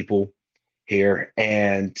many people here.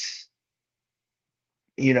 And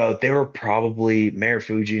they were probably Mayor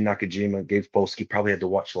Fuji, Nakajima, Gabe Sapolsky probably had to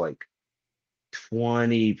watch like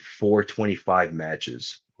 24, 25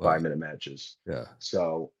 matches, 5-minute matches. Yeah.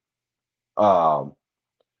 So,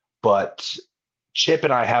 but Chip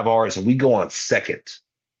and I have ours, and we go on second.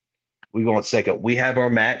 We have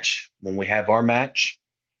our match. When we have our match,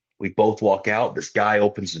 we both walk out. This guy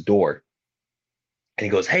opens the door, and he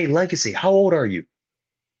goes, "Hey, Legacy, how old are you?"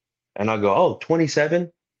 And I go, "Oh,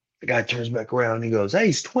 27." The guy turns back around and he goes, "Hey,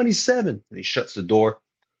 he's 27." And he shuts the door.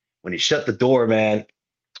 When he shut the door, man,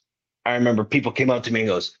 I remember people came up to me and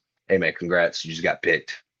goes, "Hey, man, congrats. You just got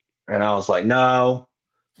picked." And I was like, "No,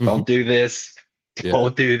 don't do this.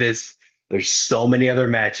 Don't do this. There's so many other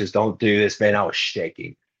matches. Don't do this." Man, I was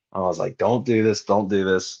shaking. I was like, "Don't do this. Don't do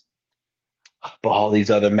this." But all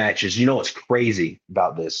these other matches, what's crazy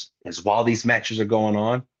about this is while these matches are going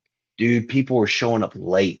on, dude, people were showing up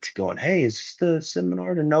late going, "Hey, is this the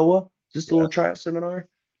seminar to Noah? Is this the little tryout seminar?"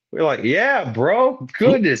 We're like, "Yeah, bro.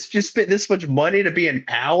 Goodness, just spent this much money to be an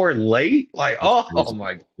hour late." Like, oh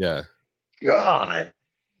my God.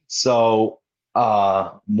 So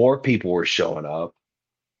more people were showing up.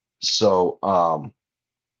 So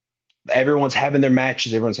everyone's having their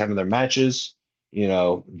matches.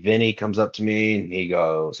 Vinny comes up to me and he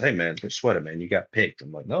goes, "Hey man, you're sweating, man. You got picked."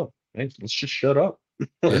 I'm like, "No, man, let's just shut up.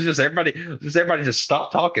 Let's just everybody just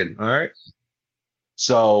stop talking." All right.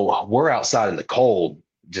 So we're outside in the cold,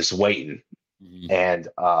 just waiting. Mm-hmm. And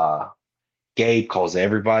Gabe calls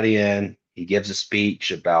everybody in. He gives a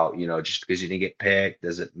speech about, just because you didn't get picked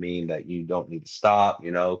doesn't mean that you don't need to stop,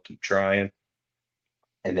 keep trying.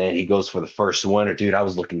 And then he goes for the first winner. Dude, I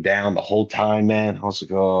was looking down the whole time, man. I was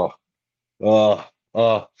like,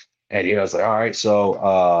 and he was like, "All right,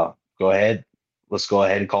 so go ahead. Let's go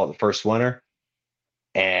ahead and call it the first winner."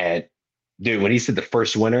 And dude, when he said the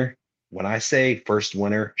first winner, when I say first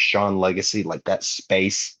winner, Sean Legacy, like that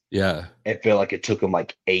space, it felt like it took him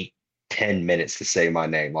like 8-10 minutes to say my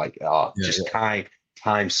name. Like,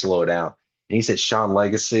 time slow down. And he said Sean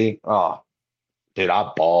Legacy. Oh, dude,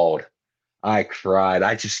 I bawled. I cried.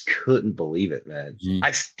 I just couldn't believe it, man. Mm-hmm.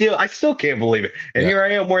 I still can't believe it. And here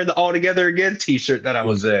I am wearing the All Together Again t-shirt that I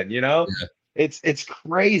was in, It's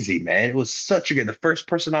crazy, man. It was such a good. The first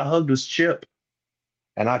person I hugged was Chip.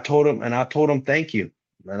 And I told him thank you.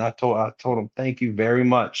 And I told him thank you very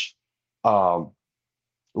much. A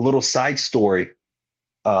little side story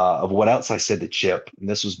of what else I said to Chip, and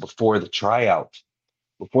this was before the tryout.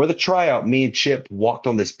 Before the tryout, me and Chip walked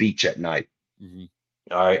on this beach at night. Mhm.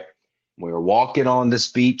 All right. We were walking on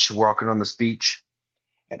this beach,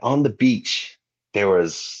 and on the beach, there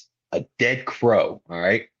was a dead crow. All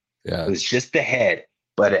right. It Yeah. was just the head,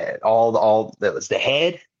 but all that was the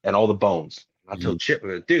head and all the bones. I Mhm. told Chip,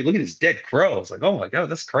 dude, look at this dead crow. I was like, oh my God,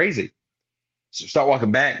 that's crazy. So start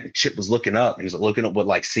walking back, and Chip was looking up. He was looking up what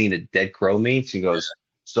like seeing a dead crow means. He goes,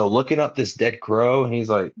 so looking up this dead crow, and he's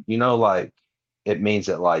like, like it means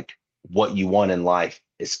that like what you want in life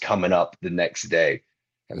is coming up the next day.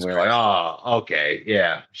 And That's we're like, oh, okay,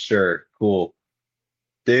 yeah, sure, cool.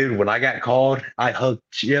 Dude, when I got called, I hugged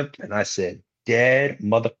Chip and I said, dead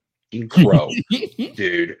motherfucking crow. crazy.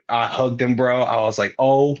 Dude, I hugged him, bro. I was like,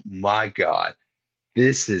 oh my God,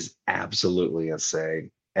 this is absolutely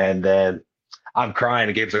insane. And then I'm crying.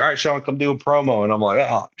 And Gabe's like, all right, Sean, come do a promo. And I'm like,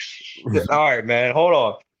 oh, shit. All right, man, hold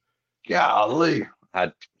on. Golly.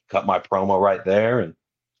 I cut my promo right there. And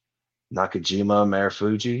Nakajima and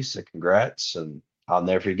Marufuji said, congrats. And I'll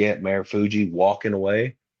never forget Marufuji walking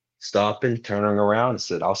away, stopping, turning around and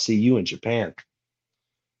said, I'll see you in Japan.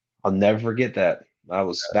 I'll never forget that. That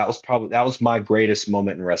was my greatest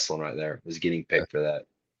moment in wrestling right there, was getting Yeah, picked for that. It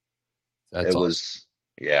that's awesome. was,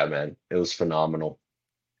 yeah, man, it was phenomenal.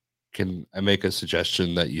 Can I make a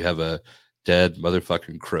suggestion that you have a dead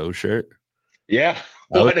motherfucking crow shirt? Yeah.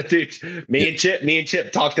 I would, What a dude. yeah, Me and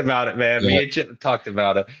Chip talked about it, man. yeah, Me and Chip talked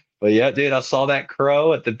about it. But yeah, dude, I saw that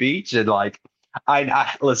crow at the beach and like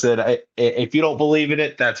I listen, if you don't believe in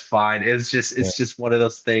it, that's fine. yeah, It's just one of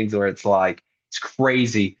those things where it's like it's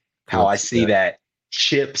crazy how I see yeah, that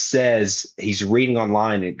Chip says he's reading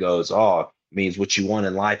online and it goes, oh, means what you want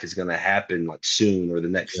in life is gonna happen like soon or the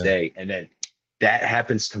next yeah, day. And then that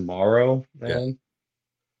happens tomorrow, yeah. man.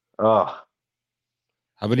 Oh,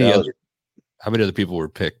 How many that other was how many other people were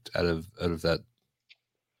picked out of that?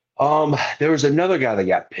 there was another guy that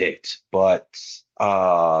got picked, but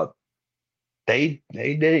uh they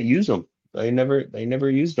didn't use him. They never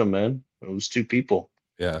used him, man. It was two people.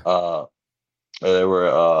 Yeah. Uh there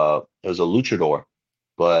was a luchador,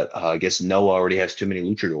 but I guess Noah already has too many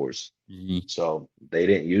luchadors. Mhm. So they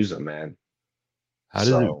didn't use him, man. How did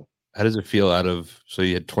it So how does it feel out of so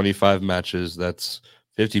you had 25 matches, that's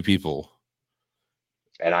 50 people.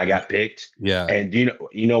 and I got picked. Yeah, And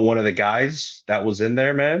you know one of the guys that was in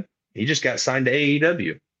there, man, he just got signed to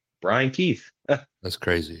AEW. Brian Keith. that's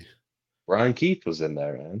crazy. Brian Keith was in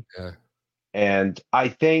there, man. Yeah. And I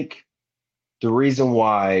think the reason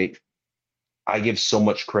why I give so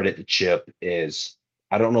much credit to Chip is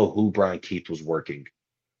I don't know who Brian Keith was working.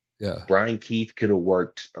 Yeah. Brian Keith could have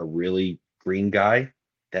worked a really green guy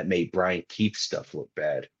that made Brian Keith stuff look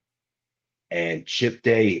bad. And Chip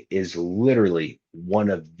Day is literally one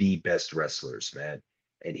of the best wrestlers, man.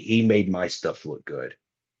 And he made my stuff look good.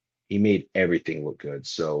 He made everything look good.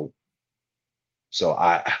 So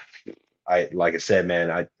I like I said,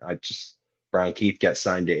 man, I just Brian Keith got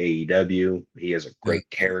signed to AEW. He has a Yeah. great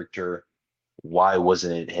character. Why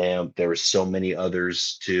wasn't it him? There were so many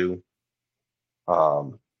others too.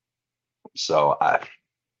 Um, so I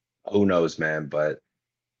who knows, man, but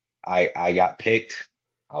I got picked.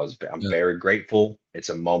 I'm Yeah. very grateful. It's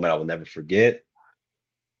a moment I will never forget.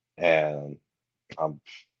 And I'm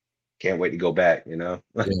can't wait to go back, you know.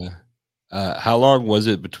 Yeah. How long was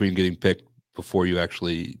it between getting picked before you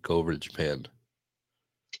actually go over to Japan?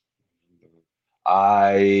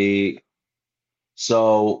 I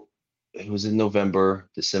so it was in November,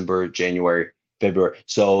 December, January, February.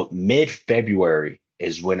 So mid-February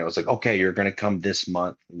is when it was like, okay, you're gonna come this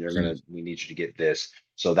month and we need you to get this.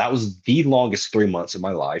 So that was the longest 3 months of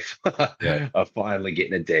my life Yeah. of finally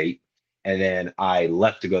getting a date. And then I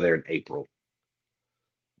left to go there in April.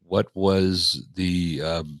 What was the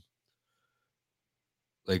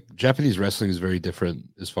like Japanese wrestling is very different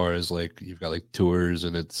as far as like you've got like tours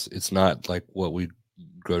and it's not like what we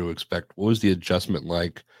go to expect. What was the adjustment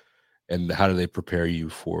like and how do they prepare you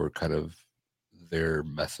for kind of their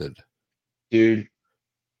method? Dude,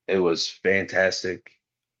 it was fantastic.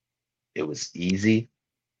 It was easy.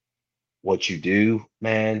 What you do,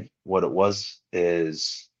 man, what it was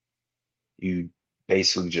is you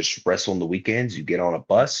basically just wrestle on the weekends. You get on a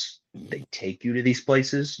bus, they take you to these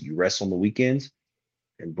places, you wrestle on the weekends,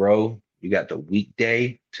 and bro, you got the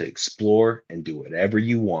weekday to explore and do whatever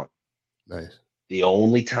you want. Nice. The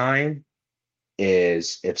only time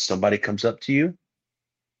is if somebody comes up to you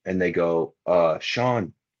and they go,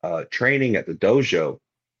 Sean, training at the dojo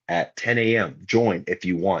at 10 a.m. Join if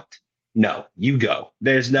you want. No, you go.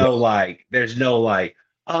 There's no like,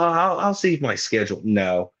 I'll see my schedule.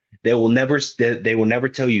 No, they will never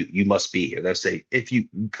tell you you must be here. They'll say if you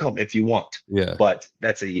come if you want, Yeah. but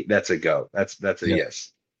that's a go. That's a Yeah.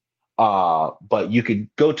 yes. But you could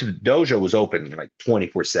go to the dojo was open like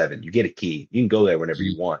 24/7. You get a key. You can go there whenever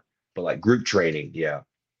you Mhm. want. But like group training, yeah.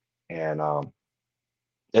 And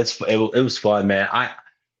it was fun, man.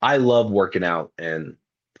 I love working out and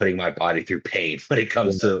putting my body through pain when it Yeah.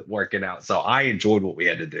 comes to working out. So I enjoyed what we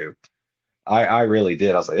had to do. I really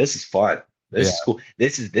did. I was like, this is fun. This Yeah. is cool.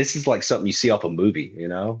 This is like something you see off a movie, you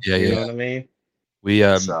know? Yeah. You know Yeah. what I mean? We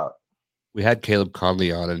So we had Caleb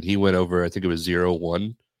Conley on, and he went over. I think it was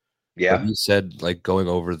 0-1, but yeah. he said like going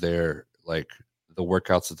over there, like the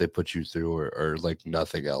workouts that they put you through are like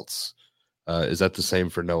nothing else. Is that the same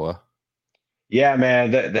for Noah? Yeah,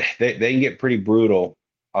 man. They can get pretty brutal.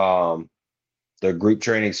 Um, the group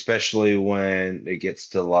training, especially when it gets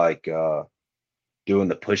to like doing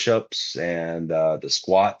the push-ups and the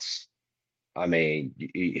squats. I mean,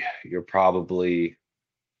 you're probably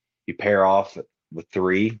you pair off with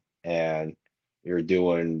three and you're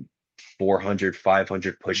doing 400,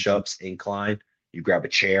 500 Mhm. push-ups incline. You grab a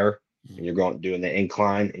chair and you're going doing the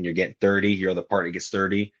incline and you're getting 30. Your other partner gets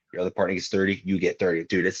 30. Your other partner gets 30. You get 30.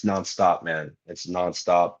 Dude, it's nonstop, man. It's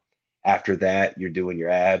nonstop. After that, you're doing your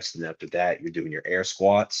abs, and after that, you're doing your air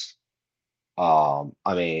squats. I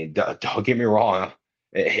mean, don't get me wrong,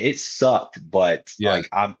 it sucked, but Yeah. like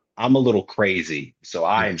I'm a little crazy, so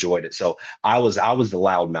I Yeah. enjoyed it. So I was the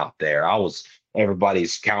loudmouth there. I was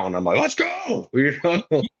everybody's counting. I'm like, let's go, you know?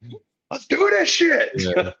 Let's do this shit.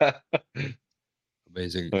 Yeah.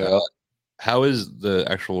 Amazing. Yeah. How is the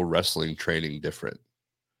actual wrestling training different?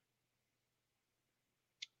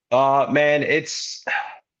 Man,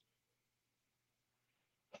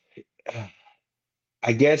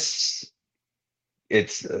 I guess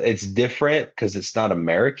it's different because it's not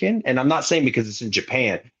American, and I'm not saying because it's in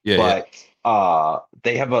Japan, Yeah. Yeah. but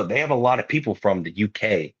they have a lot of people from the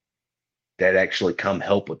UK that actually come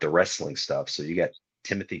help with the wrestling stuff. So you got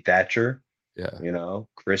Timothy Thatcher, Yeah.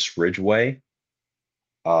 Chris Ridgway,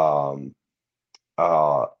 um,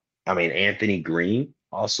 uh, I mean Anthony Green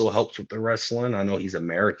also helps with the wrestling. I know he's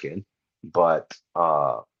American, but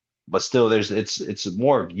still, it's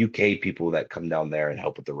more of UK people that come down there and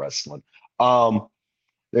help with the wrestling. Um,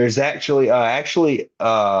 there's Hideki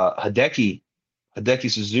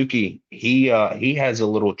Suzuki. He has a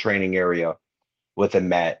little training area with a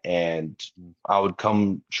mat, and Mm. I would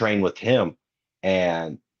come train with him,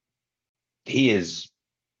 and he is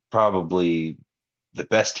probably the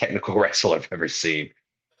best technical wrestler I've ever seen.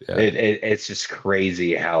 Yeah. It's just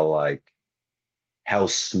crazy how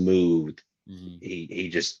smooth Mhm. he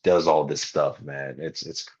just does all this stuff, man.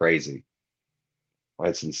 It's crazy.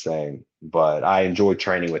 It's insane. But I enjoy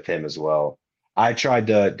training with him as well. I tried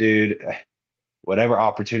to, dude, whatever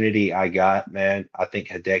opportunity I got, man. I think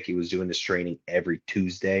Hideki was doing this training every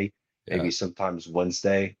Tuesday, Yeah. maybe sometimes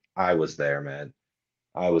Wednesday. I was there, man.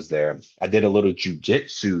 I was there. I did a little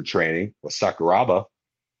jujitsu training with Sakuraba.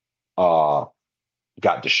 Uh,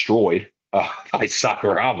 got destroyed by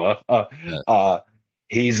Sakuraba. Yeah.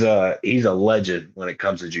 He's a legend when it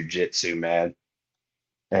comes to jujitsu, man.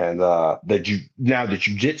 And the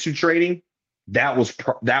jujitsu training, that was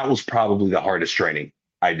probably the hardest training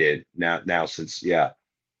I did now since yeah,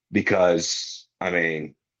 because I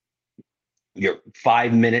mean, you're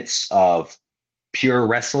 5 minutes of pure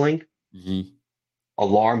wrestling, Mhm.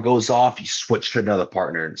 alarm goes off, you switch to another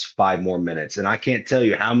partner, and it's 5 more minutes. And I can't tell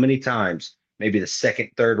you how many times, maybe the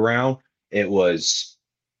second, third round, it was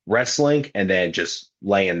wrestling and then just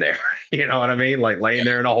laying there. You know what I mean? Like laying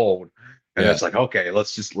there in a hold. And Yeah. it's like, okay,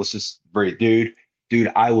 let's just breathe.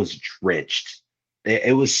 Dude, I was drenched.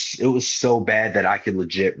 It was so bad that I could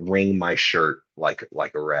legit wring my shirt like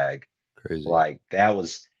a rag. Crazy. Like that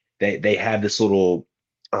was they had this little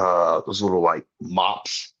those little like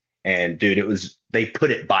mops, and dude, they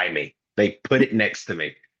put it by me. They put it next to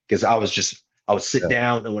me because I would sit Yeah.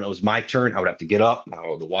 down, and when it was my turn, I would have to get up and I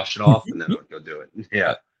would wash it off, and then I would go do it. Yeah.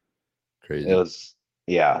 Yeah. It Crazy. was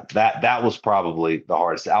yeah, that was probably the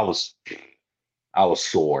hardest. I was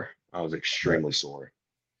sore. I was Yeah. extremely sore.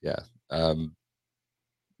 Yeah.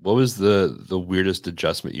 What was the weirdest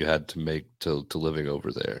adjustment you had to make to living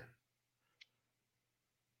over there?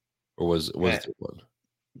 Or was Man, there one?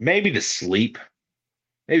 maybe the sleep.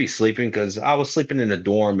 Maybe sleeping because I was sleeping in a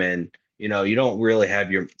dorm, and you don't really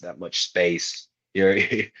have your that much space. You're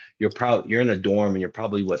you're in a dorm, and you're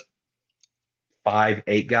probably what 5,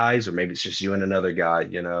 8 guys, or maybe it's just you and another guy.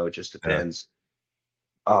 It just Yeah. depends.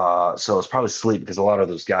 So it's probably sleep because a lot of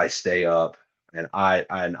those guys stay up, and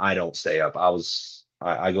I don't stay up.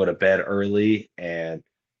 I go to bed early and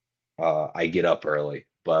I get up early.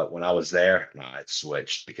 But when I was there, nah, it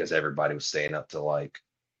switched because everybody was staying up to like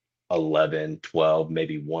 11, 12,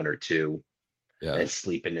 maybe 1 or 2 Yeah. and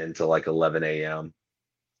sleeping into like 11 a.m.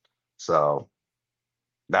 So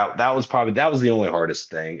that was the only hardest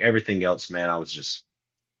thing. Everything else, man,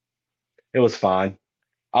 it was fine.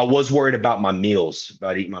 I was worried about my meals,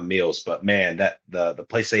 about eating my meals, but man, that the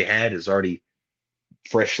place they had is already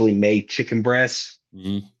freshly made chicken breasts.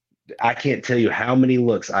 Mhm. I can't tell you how many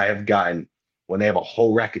looks I have gotten when they have a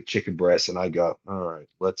whole rack of chicken breasts, and I go, all right,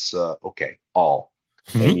 let's okay, all.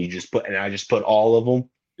 And I just put all of them,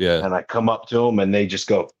 Yeah. and I come up to them, and they just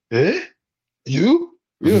go, eh? You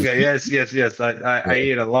okay? Yes, yes, yes. I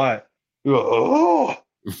eat a lot. You go, oh,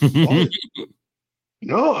 what?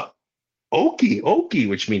 No, oki,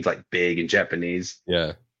 which means like big in Japanese.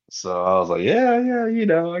 Yeah. So I was like, yeah, yeah,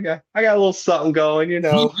 I got a little something going.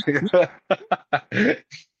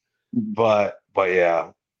 But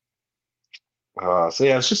yeah. So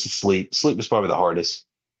yeah, it's just a sleep. Sleep was probably the hardest.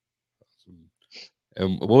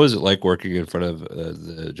 And what was it like working in front of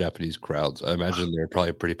the Japanese crowds? I imagine they're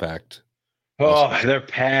probably pretty packed. Also. Oh, they're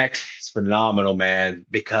packed. It's phenomenal, man.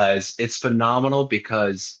 Because it's phenomenal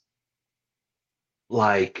because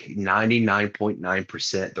like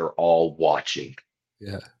 99.9% they're all watching.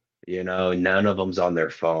 Yeah. None of them's on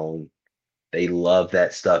their phone. They love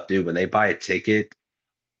that stuff, dude. When they buy a ticket,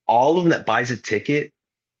 all of them that buys a ticket,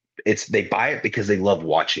 they buy it because they love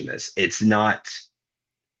watching this. It's not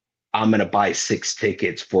I'm gonna buy 6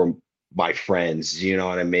 tickets for my friends. You know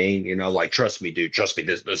what I mean? Like trust me, dude. Trust me.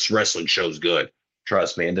 This wrestling show's good.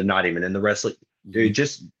 Trust me. And they're not even in the wrestling, dude.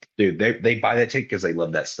 Dude, they buy that ticket because they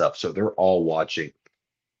love that stuff. So they're all watching.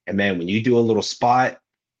 And man, when you do a little spot,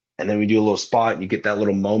 and then we do a little spot, and you get that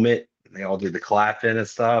little moment, and they all do the clapping and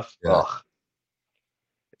stuff. Yeah. Ugh,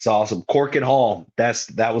 it's awesome. Corkin Hall. That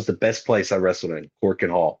was the best place I wrestled in. Corkin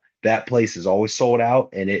Hall. That place is always sold out,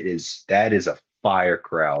 and that is a fire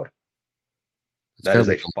crowd. It's That kind is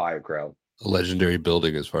of a like fire crowd. a legendary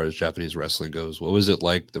building as far as Japanese wrestling goes. What was it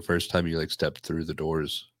like the first time you like stepped through the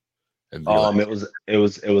doors and realized? It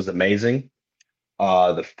was amazing.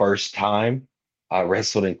 The first time I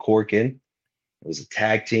wrestled in Corkin, it was a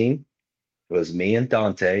tag team. It was me and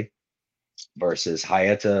Dante versus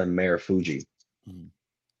Hayata and Marufuji. Mhm.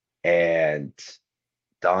 And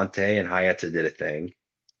Dante and Hayata did a thing.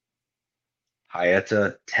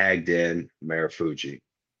 Hayata tagged in Marufuji.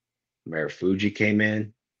 Marufuji came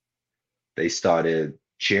in. They started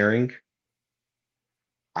cheering.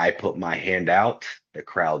 I put my hand out. The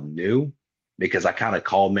crowd knew because I kind of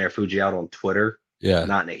called Marufuji out on Twitter, Yeah.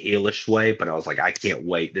 not in a heelish way, but I was like, I can't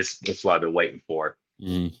wait. This is what I've been waiting for.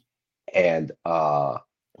 Mhm. And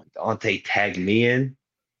Dante tagged me in.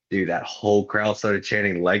 Dude, that whole crowd started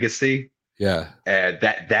chanting Legacy. Yeah. And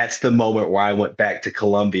that's the moment where I went back to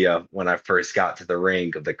Colombia when I first got to the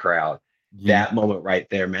ring of the crowd. Mhm. That moment right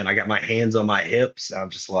there, man. I got my hands on my hips. I'm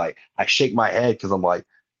just like, I shake my head because I'm like,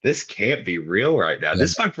 this can't be real right now. Yeah.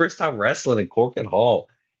 This is my first time wrestling in Corkin Hall.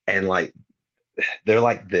 And like, they're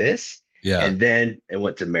like this. Yeah. And then it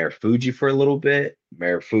went to Marufuji for a little bit.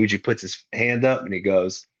 Marufuji puts his hand up and he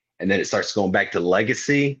goes, and then it starts going back to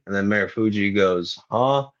Legacy. And then Marufuji goes,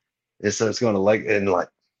 huh? And so it's going to like,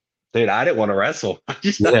 dude, I didn't want to wrestle.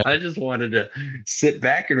 Yeah. I just wanted to sit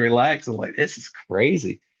back and relax. I'm like, this is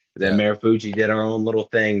crazy. But then Yeah. Marufuji did our own little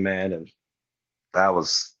thing, man, and that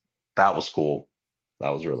was cool. That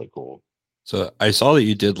was really cool. So I saw that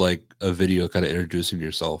you did like a video kind of introducing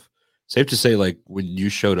yourself. Safe to say, like when you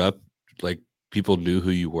showed up, like people knew who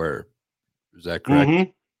you were. Is that correct? Mm-hmm.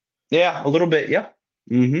 Yeah, a little bit. Yeah.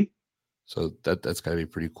 Mm-hmm. So that's gotta be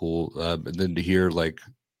pretty cool. And then to hear like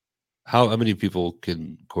how many people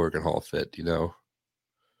can Corrigan Hall fit, you know?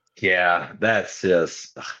 Yeah, that's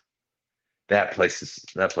just that place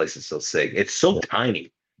is so sick. It's so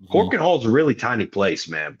tiny. Mhm. Corkin Hall's a really tiny place,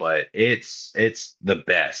 man, but it's the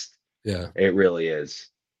best. Yeah. It really is.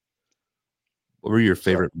 What were your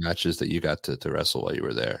favorite matches that you got to wrestle while you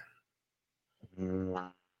were there? My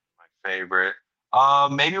favorite.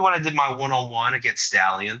 Maybe when I did my one-on-one against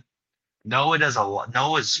Stallion. Noah does a lot.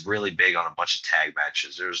 Noah's really big on a bunch of tag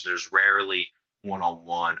matches. There's rarely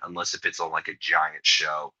one-on-one unless if it's on like a giant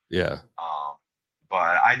show. Yeah.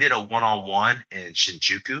 But I did a one-on-one in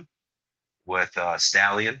Shinjuku with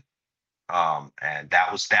Stallion. And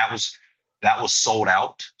that was sold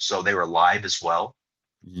out. So they were live as well.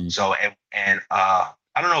 Mhm. So and I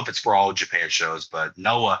don't know if it's for all Japan shows, but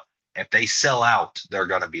Noah, if they sell out, they're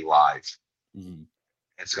gonna be live. Mhm.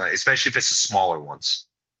 It's gonna, especially if it's the smaller ones.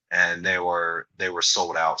 And they were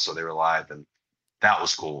sold out, so they were live, and that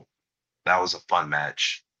was cool. That was a fun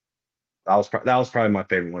match. that was probably my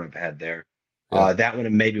favorite one I've had there. Yeah. That one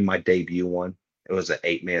and maybe my debut one. It was an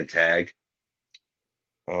 8-man tag.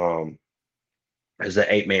 Um, it was an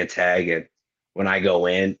 8-man tag, and when I go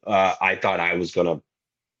in, I thought I was gonna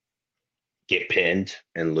get pinned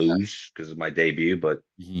and lose because of my debut, but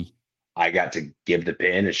Mhm. I got to give the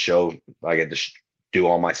pin and show I get to do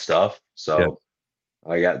all my stuff. Yeah. So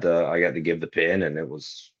I got to give the pin, and that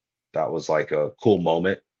was like a cool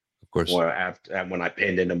moment Of course. when I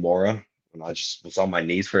pinned into Mora, and I just was on my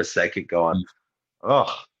knees for a second, going, Mhm.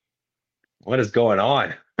 "Oh, what is going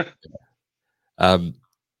on?" Um,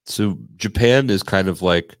 so Japan is kind of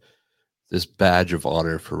like this badge of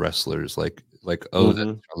honor for wrestlers. Like oh, that's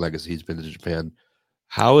Hmm. John Legacy. He's been to Japan.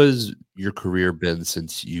 How has your career been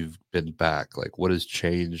since you've been back? Like, what has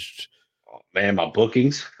changed? Oh, man, my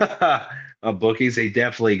bookings, my bookings, they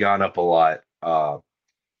definitely gone up a lot.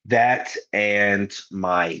 That and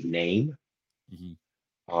my name.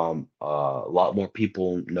 Mhm. A lot more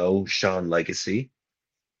people know Sean Legacy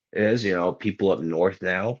is, people up north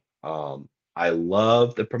now. I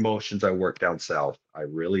love the promotions I work down south. I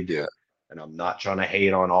really Yeah, do. And I'm not trying to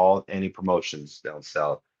hate on any promotions down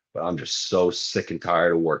south, but I'm just so sick and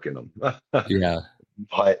tired of working them. yeah,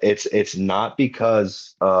 But it's not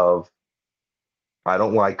because of I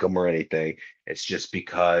don't like them or anything. It's just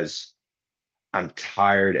because I'm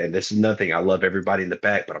tired. And this is nothing. I love everybody in the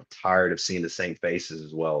back, but I'm tired of seeing the same faces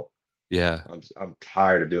as well. yeah, I'm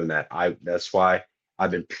tired of doing that. That's why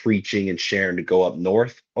I've been preaching and sharing to go up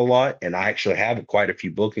north a lot, and I actually have quite a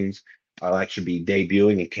few bookings. I'll actually be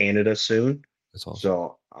debuting in Canada soon, that's awesome.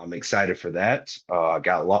 so I'm excited for that. I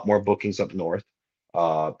got a lot more bookings up north.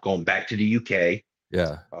 Going back to the UK,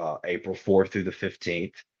 Yeah. April 4th through the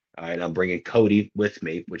 15th, and I'm bringing Cody with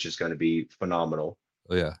me, which is going to be phenomenal.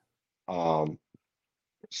 Oh yeah. Um,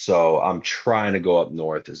 so I'm trying to go up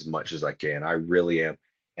north as much as I can. I really am.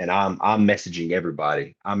 And I'm messaging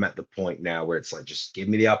everybody. I'm at the point now where it's like, just give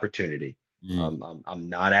me the opportunity. Mm, I'm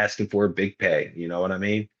not asking for a big pay. You know what I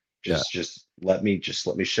mean? yeah. Just let me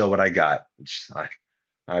show what I got.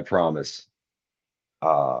 I promise.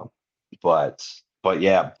 Uh, but but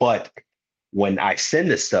when I send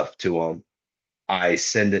this stuff to them, I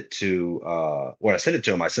send it to when I send it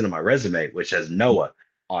to him, I send him my resume, which has Noah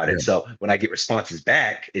on it. Yeah. So when I get responses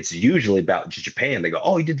back, it's usually about Japan. They go,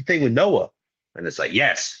 "Oh, you did the thing with Noah," and it's like,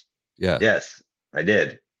 "Yes, Yeah. yes, I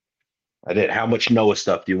did. I did. How much Noah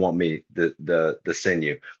stuff do you want me to send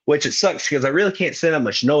you?" Which it sucks because I really can't send that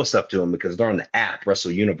much Noah stuff to them because they're on the app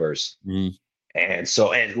Wrestle Universe. Mm, And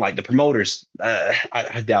so, and like the promoters,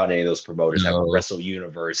 I doubt any of those promoters have no. Wrestle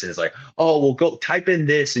Universe. And it's like, oh, well, go type in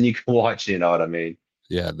this and you can watch. You know what I mean?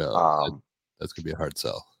 Yeah. No. Um, That's gonna be a hard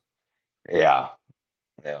sell. Yeah,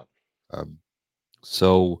 yeah. Um,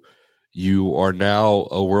 so you are now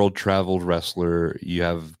a world traveled wrestler. You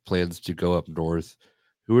have plans to go up north.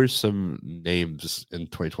 Who are some names in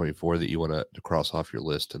 2024 that you want to cross off your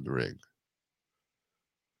list in the ring?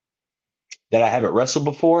 That I haven't wrestled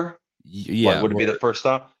before. Like, Yeah, would it be the first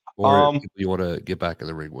time? more Um, people you want to get back in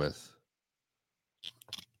the ring with.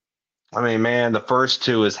 I mean, man, the first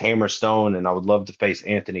two is Hammerstone, and I would love to face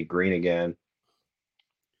Anthony Green again.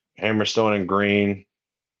 Hammerstone and Green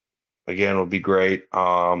again would be great.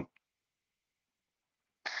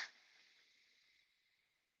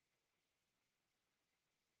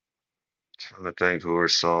 Trying to think who are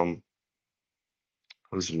some.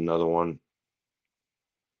 Who's another one?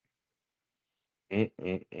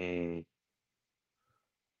 Mm-mm-mm.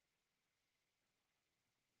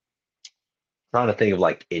 Trying to think of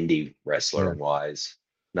like indie wrestler Yeah, wise,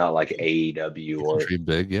 not like AEW you can or dream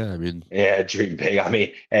big. Yeah, I mean, yeah, Dream Big. I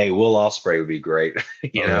mean, hey, Will Ospreay would be great.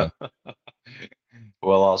 You oh yeah, know,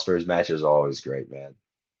 Will Ospreay's matches are always great, man.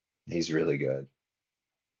 He's really good.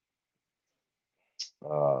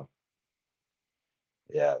 Uh,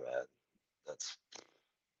 yeah, man. That's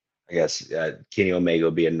I guess Kenny Omega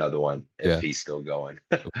will be another one if yeah, he's still going.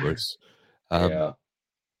 of course. Um, Yeah.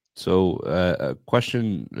 so a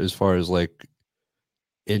question as far as like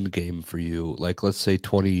end game for you, like let's say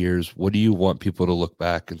 20 years, what do you want people to look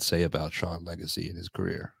back and say about Sean Legacy and his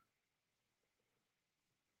career?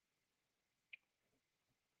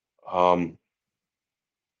 Um,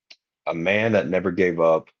 a man that never gave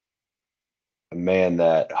up, a man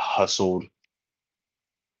that hustled,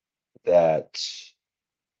 that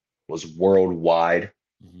was worldwide,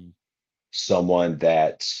 Mhm. someone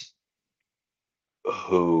that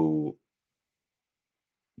who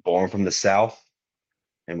born from the South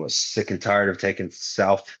and was sick and tired of taking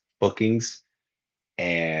South bookings,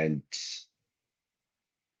 and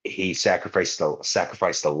he sacrificed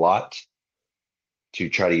a lot to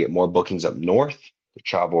try to get more bookings up north to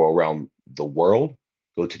travel around the world.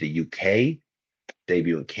 go to the UK,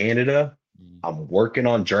 debut in Canada. Mm. I'm working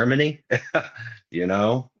on Germany. You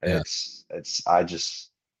know, Yeah. it's I just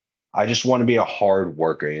want to be a hard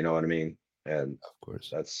worker, you know what I mean? And Of course.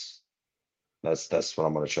 that's what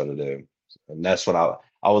I'm gonna try to do. And that's what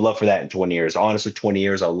I would love for that in 20 years. Honestly, 20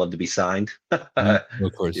 years, I would love to be signed.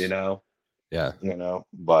 Of course. You know, Yeah.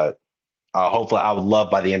 but hopefully I would love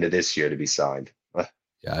by the end of this year to be signed.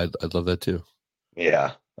 Yeah. I'd love that too.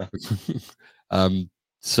 Yeah.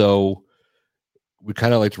 So we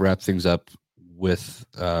kind of like to wrap things up with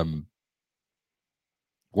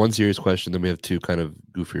one serious question, then we have two kind of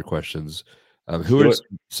goofier questions. Who are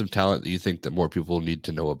some talent that you think that more people need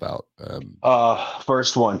to know about?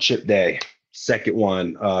 First one, Chip Day. Second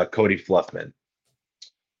one, Cody Fluffman.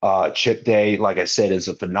 Chip Day, like I said, is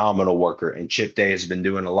a phenomenal worker, and Chip Day has been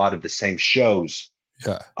doing a lot of the same shows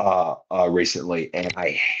recently, and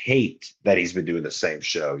I hate that he's been doing the same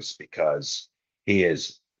shows because he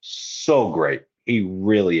is so great. He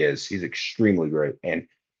really is. He's extremely great, and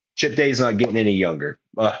Chip Day's not getting any younger.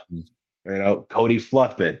 Cody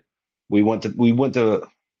Fluffman. We went to.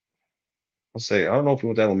 I'll say, I don't know if we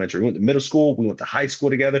went to elementary. We went to middle school. We went to high school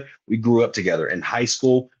together. We grew up together. In high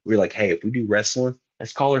school, we were like, hey, if we do wrestling,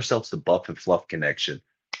 let's call ourselves the Buff and Fluff Connection.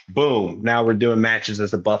 Boom. Now we're doing matches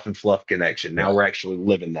as the Buff and Fluff Connection. Now we're actually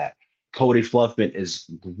living that. Cody Fluffman is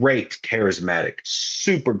great, charismatic,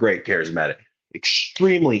 super great, charismatic,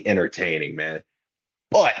 extremely entertaining, man.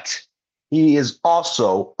 But he is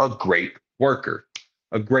also a great worker,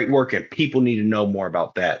 and people need to know more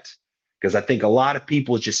about that. Because I think a lot of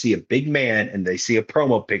people just see a big man and they see a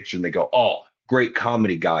promo picture and they go, oh, great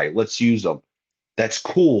comedy guy. Let's use him. That's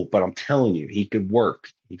cool. But I'm telling you, he could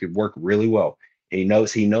work. He could work really well. He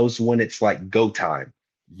knows when it's like go time,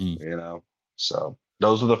 So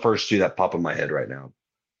those are the first two that pop in my head right now.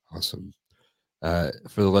 Awesome.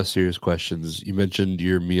 For the less serious questions, you mentioned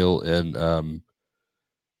your meal in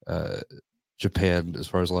Japan as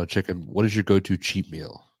far as a lot of chicken. What is your go-to cheat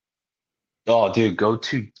meal? Oh, dude, go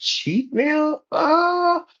to cheat meal?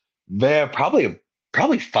 Man, probably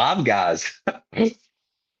Five Guys.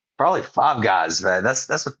 Probably Five Guys, man. That's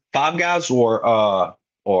a Five Guys or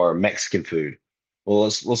Mexican food. Well,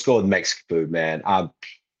 let's go with Mexican food, man.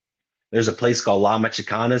 There's a place called La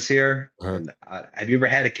Mexicanas here. And have you ever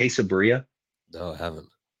had a quesadilla? No, I haven't.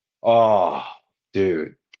 Oh,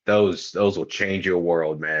 dude, those will change your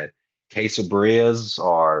world, man. Quesadillas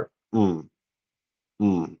are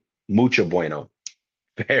mucho bueno.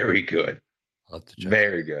 Very good.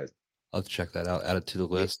 Very good. I'll have to check that out. Add it to the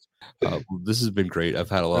list. This has been great. I've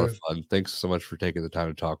had a lot of fun. Thanks so much for taking the time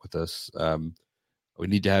to talk with us. We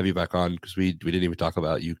need to have you back on because we didn't even talk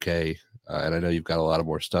about UK. And I know you've got a lot of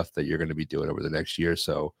more stuff that you're going to be doing over the next year.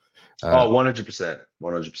 So 100%.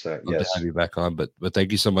 100%. Yes. To have you back on. But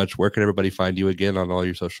thank you so much. Where can everybody find you again on all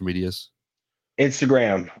your social medias?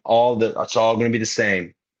 Instagram. It's all going to be the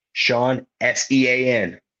same. Sean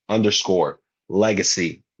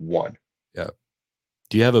SEAN_legacy1. Yeah.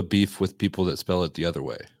 Do you have a beef with people that spell it the other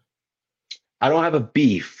way? I don't have a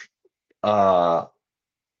beef. But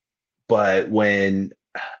when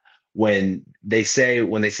they say,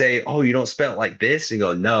 oh, you don't spell it like this, you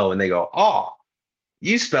go, no, and they go, oh,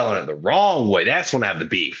 you spelling it the wrong way. That's when I have the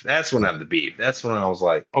beef. That's when I was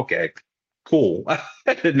like, okay, cool.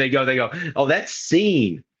 And they go, oh, that's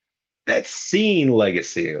Scene. That's Scene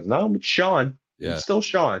Legacy. Goes, no, it's Sean. Yeah. It's still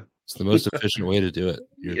Sean. It's the most efficient way to do it.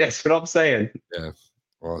 That's what I'm saying. Yeah.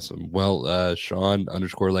 Awesome. Well, Sean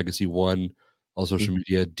 _legacy1, all social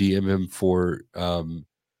media, DM him for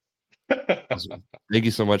thank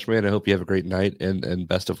you so much, man. I hope you have a great night and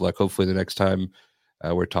best of luck. Hopefully the next time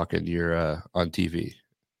we're talking, you're on TV.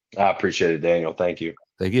 I appreciate it, Daniel. Thank you.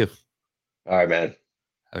 Thank you. All right, man.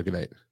 Have a good night.